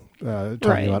Carey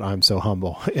talking about "I'm so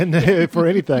humble" and for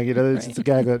anything. You know, it's a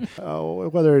gag that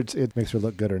whether it makes her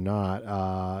look good or not,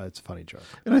 it's a funny joke.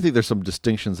 And I think there's some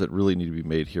distinctions that really need to be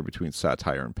made here between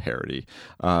satire and parody,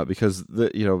 because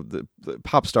the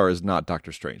pop star is not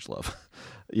Dr. Strangelove.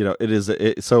 You know,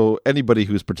 so anybody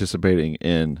who's participating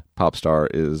in pop star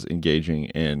is engaging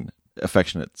in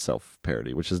affectionate self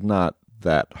parody, which is not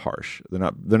that harsh.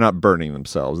 They're not burning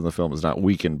themselves, and the film is not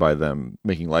weakened by them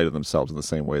making light of themselves in the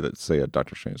same way that, say, a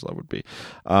Dr. Strangelove would be.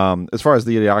 As far as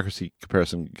the Idiocracy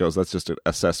comparison goes, that's just an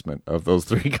assessment of those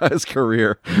three guys'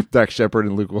 career. Dax Shepard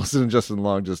and Luke Wilson and Justin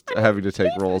Long just having to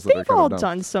take roles that they're kind of They've all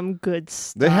done some good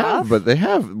stuff. They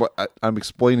have. But I'm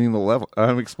explaining the level.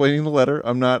 I'm explaining the letter.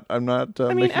 I'm not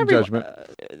making a judgment.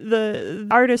 The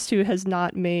artist who has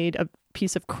not made a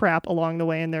piece of crap along the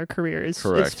way in their career is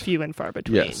few and far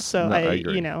between. Yes, so I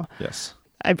agree. You know, yes,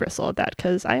 I bristle at that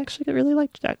because I actually really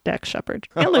liked Dax Shepard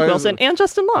and Luke Wilson and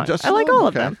Justin Long. I like all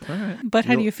of them. All right. But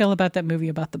how do you feel about that movie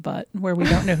about the butt, where we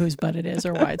don't know whose butt it is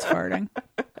or why it's farting?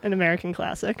 An American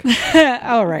classic.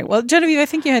 All right. Well, Genevieve, I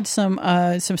think you had some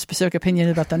specific opinion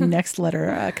about the next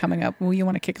letter coming up. Will you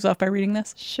want to kick us off by reading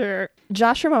this? Sure.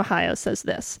 Josh from Ohio says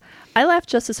this: I laughed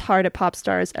just as hard at pop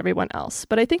star as everyone else,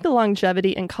 but I think the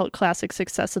longevity and cult classic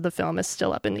success of the film is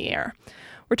still up in the air.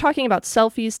 We're talking about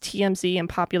selfies, TMZ, and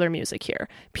popular music here.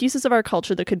 Pieces of our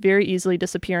culture that could very easily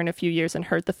disappear in a few years and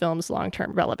hurt the film's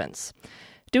long-term relevance.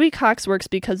 Dewey Cox works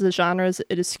because the genres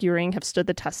it is skewering have stood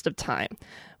the test of time.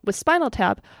 With Spinal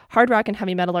Tap, hard rock and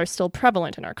heavy metal are still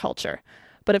prevalent in our culture.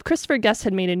 But if Christopher Guest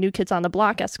had made a New Kids on the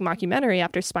Block-esque mockumentary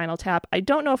after Spinal Tap, I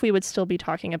don't know if we would still be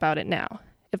talking about it now.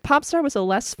 If Popstar was a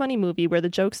less funny movie where the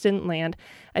jokes didn't land,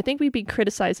 I think we'd be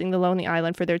criticizing The Lonely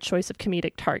Island for their choice of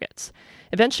comedic targets.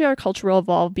 Eventually our culture will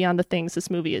evolve beyond the things this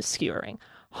movie is skewering.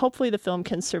 Hopefully the film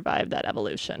can survive that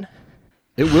evolution.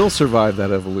 It will survive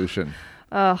that evolution.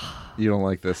 You don't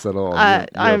like this at all.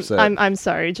 I'm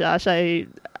sorry, Josh.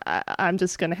 I'm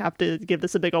just gonna have to give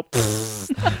this a big old.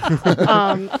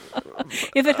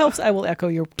 If it helps, I will echo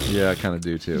your. Yeah, I kind of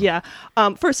do too. Yeah.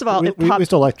 First of all, we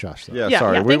still like Josh, though. Yeah,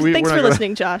 sorry. Thanks for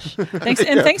listening, Josh.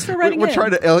 Thanks for writing in. We're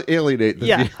trying to alienate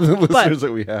the listeners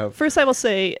that we have. First, I will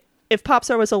say, if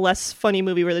Popstar was a less funny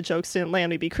movie where the jokes didn't land,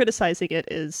 we'd be criticizing it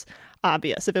is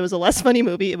obvious. If it was a less funny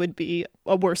movie, it would be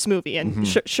a worse movie. And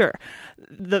sure,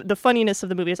 the funniness of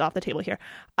the movie is off the table here.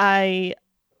 I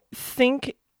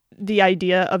think the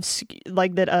idea of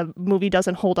like that a movie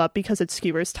doesn't hold up because it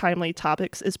skewers timely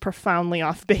topics is profoundly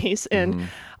off base. And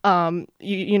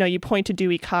you point to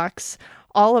Dewey Cox.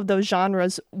 All of those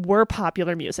genres were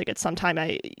popular music at some time.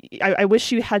 I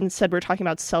wish you hadn't said we're talking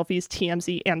about selfies,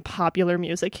 TMZ, and popular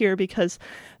music here, because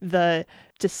the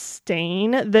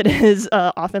disdain that is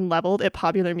often leveled at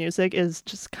popular music is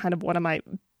just kind of one of my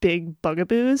big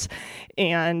bugaboos.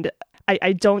 And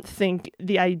I don't think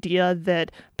the idea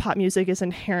that pop music is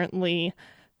inherently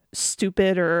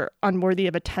stupid or unworthy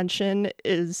of attention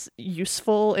is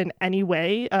useful in any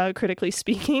way, critically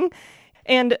speaking.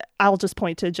 And I'll just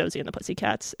point to Josie and the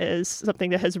Pussycats as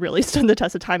something that has really stood the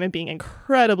test of time and being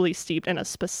incredibly steeped in a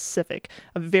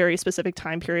very specific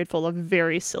time period full of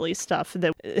very silly stuff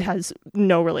that has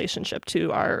no relationship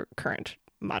to our current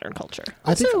modern culture.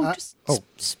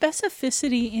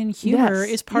 Specificity in humor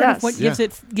is part of what gives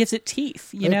it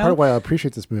teeth. You know, part of why I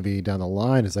appreciate this movie down the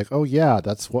line is like, oh yeah,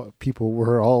 that's what people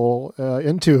were all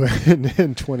into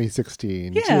in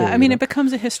 2016. Yeah, too, I mean, it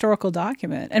becomes a historical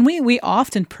document, and we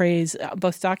often praise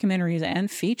both documentaries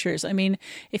and features. I mean,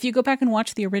 if you go back and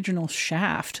watch the original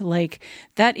Shaft, like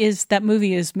that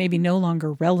movie is maybe no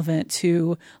longer relevant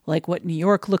to like what New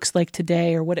York looks like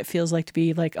today or what it feels like to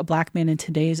be like a black man in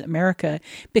today's America,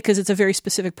 because it's a very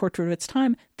specific portrait of its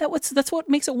time. That's what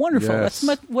makes it wonderful. Yes.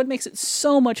 That's what makes it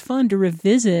so much fun to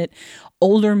revisit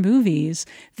older movies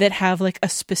that have like a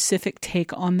specific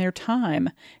take on their time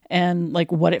and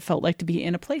like what it felt like to be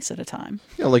in a place at a time.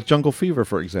 Yeah, like Jungle Fever,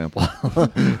 for example.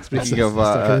 Speaking of,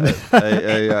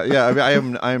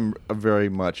 I'm very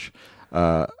much,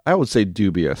 I would say,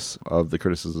 dubious of the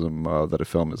criticism that a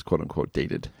film is quote unquote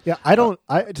dated. Yeah, to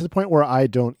the point where I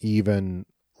don't even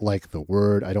like the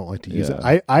word. I don't like to use it.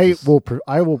 I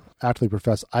will actually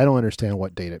profess I don't understand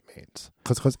what date it means,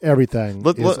 because everything.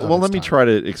 Let me try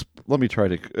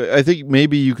to. I think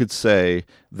maybe you could say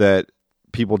that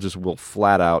people just will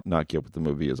flat out not get what the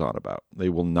movie is on about. They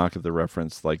will not get the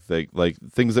reference. Like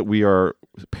things that we are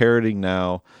parroting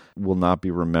now will not be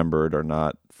remembered or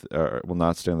will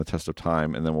not stand the test of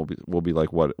time, and then we'll be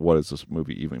like, what is this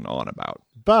movie even on about?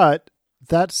 But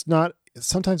that's not.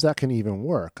 Sometimes that can even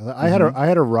work. I had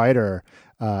a writer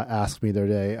ask me the other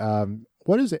day,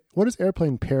 what is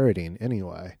Airplane parroting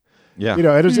anyway? Yeah,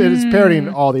 it is parodying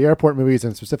all the airport movies,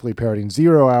 and specifically parodying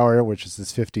 0 Hour, which is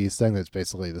this 50s thing that's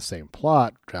basically the same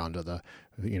plot, down to the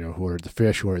who ordered the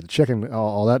fish, who ordered the chicken,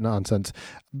 all that nonsense.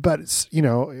 But it's,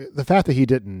 the fact that he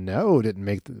didn't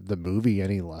make the movie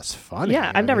any less funny.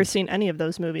 Yeah, I've never seen any of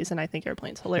those movies, and I think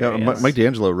Airplane's hilarious. Yeah, Mike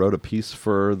D'Angelo wrote a piece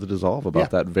for The Dissolve about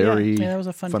that very that was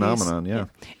a fun phenomenon. Piece. Yeah.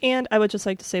 And I would just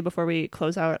like to say before we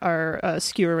close out our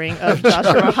skewering of Josh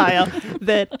from Ohio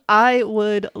that I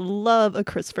would love a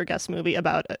Christopher Guest movie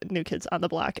about a New Kids on the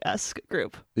Block-esque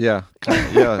group. Yeah,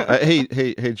 yeah.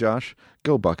 Hey, Josh.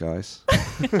 Go Buckeyes.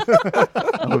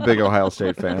 I'm a big Ohio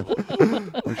State fan.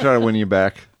 I'm trying to win you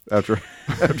back after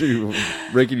you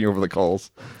raking you over the coals.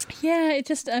 Yeah,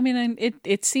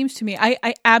 it seems to me,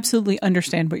 I absolutely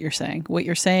understand what you're saying. What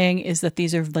you're saying is that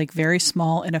these are like very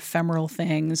small and ephemeral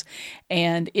things,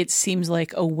 and it seems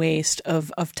like a waste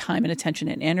of time and attention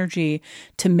and energy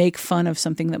to make fun of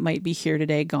something that might be here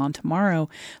today, gone tomorrow.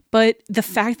 But the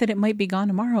fact that it might be gone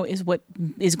tomorrow is what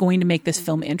is going to make this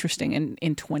film interesting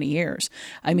in 20 years.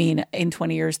 I mean, in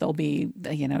 20 years, there'll be,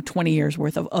 20 years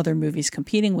worth of other movies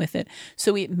competing with it.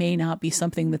 So it may not be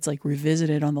something that's like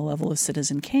revisited on the level of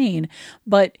Citizen Kane,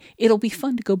 but it'll be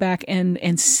fun to go back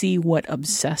and see what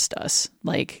obsessed us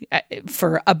like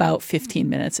for about 15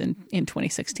 minutes in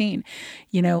 2016.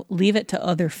 Leave it to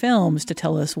other films to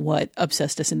tell us what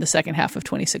obsessed us in the second half of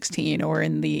 2016 or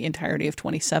in the entirety of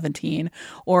 2017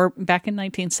 or back in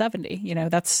 1970.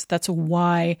 That's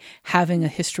why having a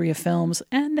history of films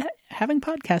and having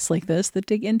podcasts like this that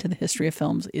dig into the history of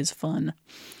films is fun.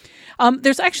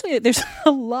 There's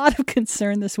a lot of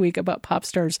concern this week about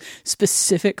Popstar's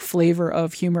specific flavor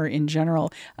of humor in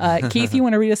general. Keith, you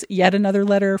want to read us yet another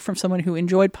letter from someone who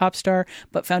enjoyed Popstar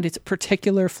but found its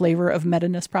particular flavor of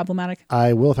meta-ness problematic?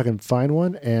 I will if I can find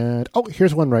one. And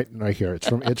here's one right here.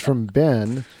 It's from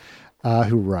Ben,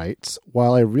 who writes,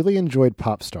 "While I really enjoyed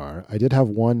Popstar, I did have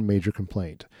one major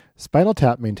complaint. Spinal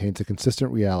Tap maintains a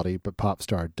consistent reality, but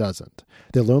Popstar doesn't.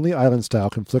 The Lonely Island style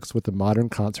conflicts with the modern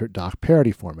concert doc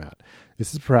parody format.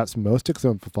 This is perhaps most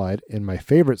exemplified in my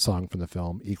favorite song from the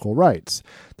film, Equal Rights.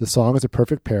 The song is a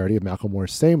perfect parody of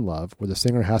Macklemore's Same Love, where the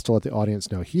singer has to let the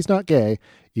audience know he's not gay,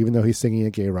 even though he's singing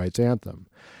a gay rights anthem.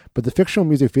 But the fictional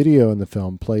music video in the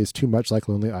film plays too much like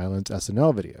Lonely Island's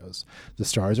SNL videos. The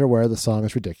stars are aware the song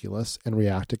is ridiculous and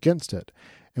react against it.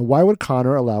 And why would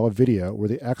Connor allow a video where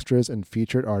the extras and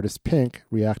featured artist Pink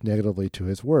react negatively to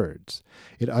his words?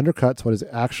 It undercuts what is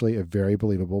actually a very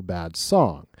believable bad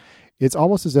song. It's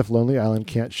almost as if Lonely Island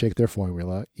can't shake their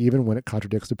formula, even when it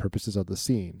contradicts the purposes of the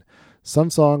scene. Some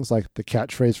songs, like the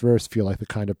catchphrase verse, feel like the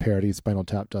kind of parody Spinal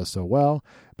Tap does so well,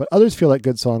 but others feel like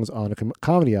good songs on a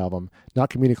comedy album, not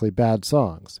comedically bad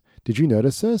songs. Did you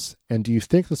notice this? And do you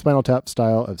think the Spinal Tap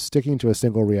style of sticking to a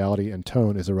single reality and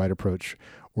tone is the right approach?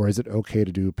 Or is it okay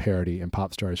to do parody in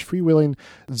Popstar's freewheeling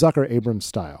Zucker Abrams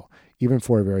style, even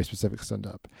for a very specific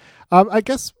send-up? I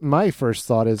guess my first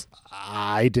thought is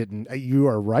you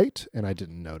are right, and I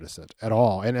didn't notice it at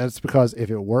all. And it's because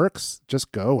if it works,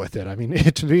 just go with it. I mean,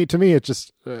 to me, it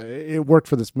just, it worked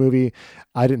for this movie.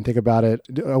 I didn't think about it.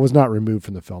 I was not removed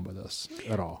from the film with this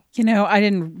at all. You know,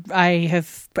 I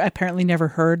have apparently never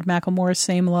heard Macklemore's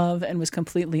Same Love and was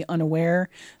completely unaware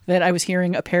that I was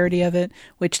hearing a parody of it,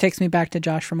 which takes me back to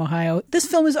Josh from Ohio. This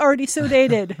film is already so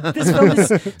dated. This film is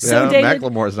so dated.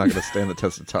 Macklemore is not going to stand the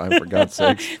test of time, for God's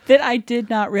sake. That I did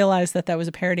not realize that was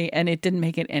a parody, and it didn't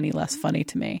make it any less funny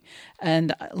to me.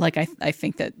 And I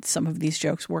think that some of these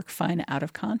jokes work fine out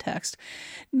of context.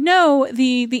 No,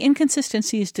 the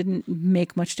inconsistencies didn't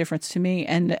make much difference to me.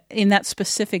 And in that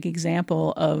specific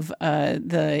example of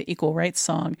the Equal Rights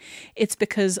song, it's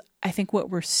because I think what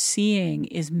we're seeing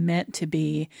is meant to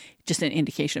be just an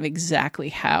indication of exactly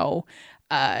how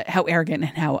arrogant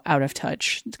and how out of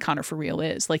touch Connor for real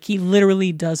is. Like, he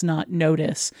literally does not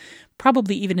notice,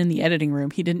 probably even in the editing room,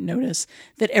 he didn't notice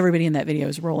that everybody in that video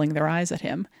is rolling their eyes at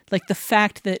him. Like, the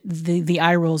fact that the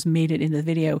eye rolls made it in the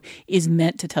video is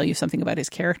meant to tell you something about his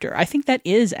character. I think that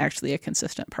is actually a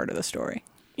consistent part of the story.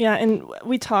 Yeah, and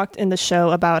we talked in the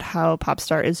show about how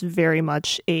Popstar is very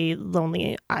much a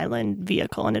Lonely Island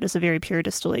vehicle, and it is a very pure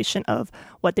distillation of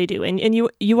what they do. And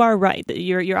you are right.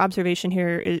 Your observation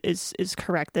here is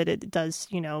correct, that it does,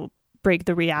 break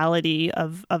the reality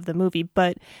of the movie.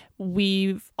 But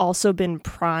we've also been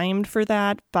primed for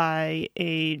that by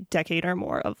a decade or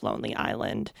more of Lonely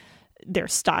Island, their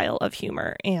style of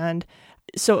humor. And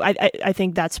so I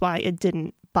think that's why it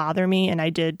didn't bother me, and I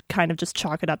did kind of just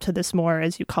chalk it up to this more,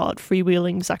 as you call it,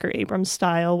 freewheeling Zucker Abrams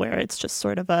style, where it's just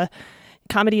sort of a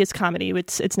comedy is comedy.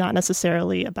 It's not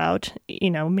necessarily about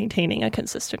maintaining a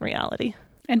consistent reality.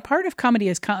 And part of comedy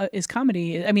is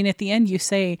comedy. I mean, at the end you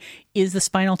say, is the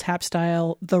Spinal Tap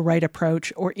style the right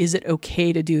approach, or is it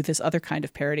okay to do this other kind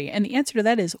of parody? And the answer to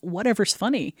that is whatever's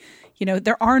funny.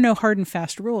 There are no hard and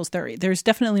fast rules. There's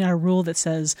definitely not a rule that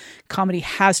says comedy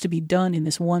has to be done in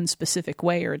this one specific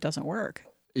way or it doesn't work.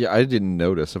 Yeah, I didn't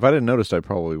notice. If I didn't notice, I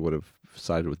probably would have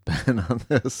sided with Ben on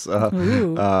this.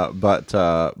 But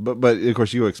of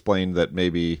course, you explained that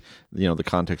maybe the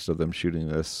context of them shooting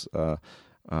this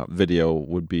video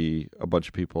would be a bunch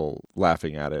of people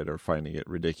laughing at it or finding it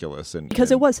ridiculous,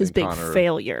 because it was his big Connor...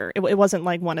 failure. It wasn't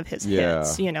like one of his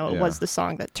hits. It was the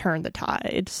song that turned the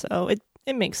tide. So it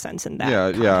makes sense in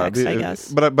that context, I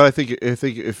guess. But I think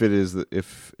if it is,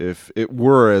 if it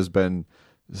were as Ben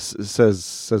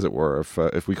says it were,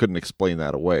 if we couldn't explain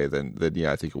that away, then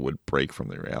I think it would break from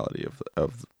the reality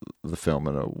of the film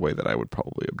in a way that I would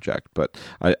probably object. But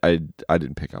I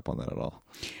didn't pick up on that at all.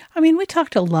 I mean, we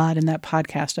talked a lot in that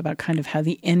podcast about kind of how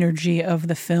the energy of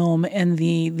the film and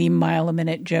the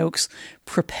mile-a-minute jokes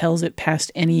propels it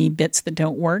past any bits that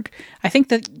don't work. I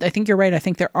think you're right. I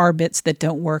think there are bits that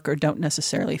don't work or don't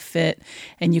necessarily fit,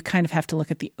 and you kind of have to look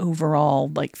at the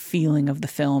overall feeling of the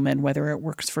film and whether it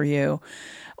works for you.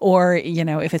 Or,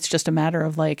 if it's just a matter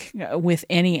of with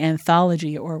any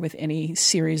anthology or with any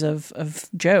series of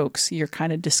jokes, you're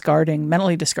kind of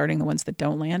mentally discarding the ones that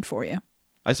don't land for you.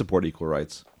 I support equal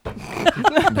rights.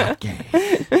 Not gay.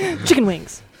 Chicken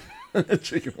wings.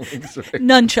 Chicken wings, right.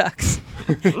 Nunchucks.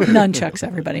 Nunchucks,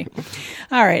 everybody.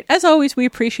 All right. As always, we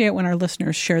appreciate when our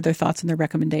listeners share their thoughts and their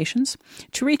recommendations.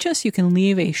 To reach us, you can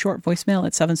leave a short voicemail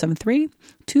at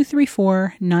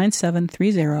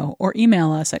 773-234-9730 or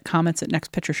email us at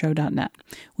comments@nextpictureshow.net.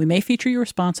 We may feature your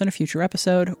response on a future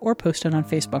episode or post it on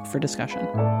Facebook for discussion.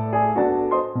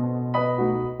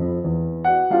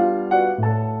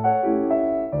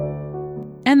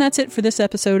 And that's it for this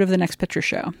episode of The Next Picture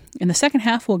Show. In the second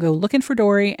half, we'll go looking for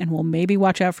Dory, and we'll maybe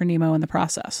watch out for Nemo in the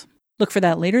process. Look for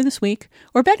that later this week,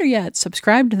 or better yet,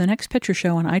 subscribe to The Next Picture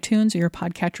Show on iTunes or your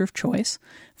podcatcher of choice.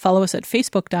 Follow us at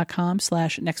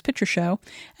facebook.com/nextpictureshow,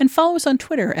 and follow us on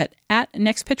Twitter at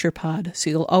 @nextpicturepod so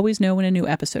you'll always know when a new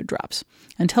episode drops.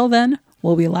 Until then,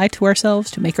 will we lie to ourselves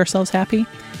to make ourselves happy?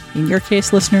 In your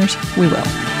case, listeners, we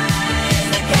will.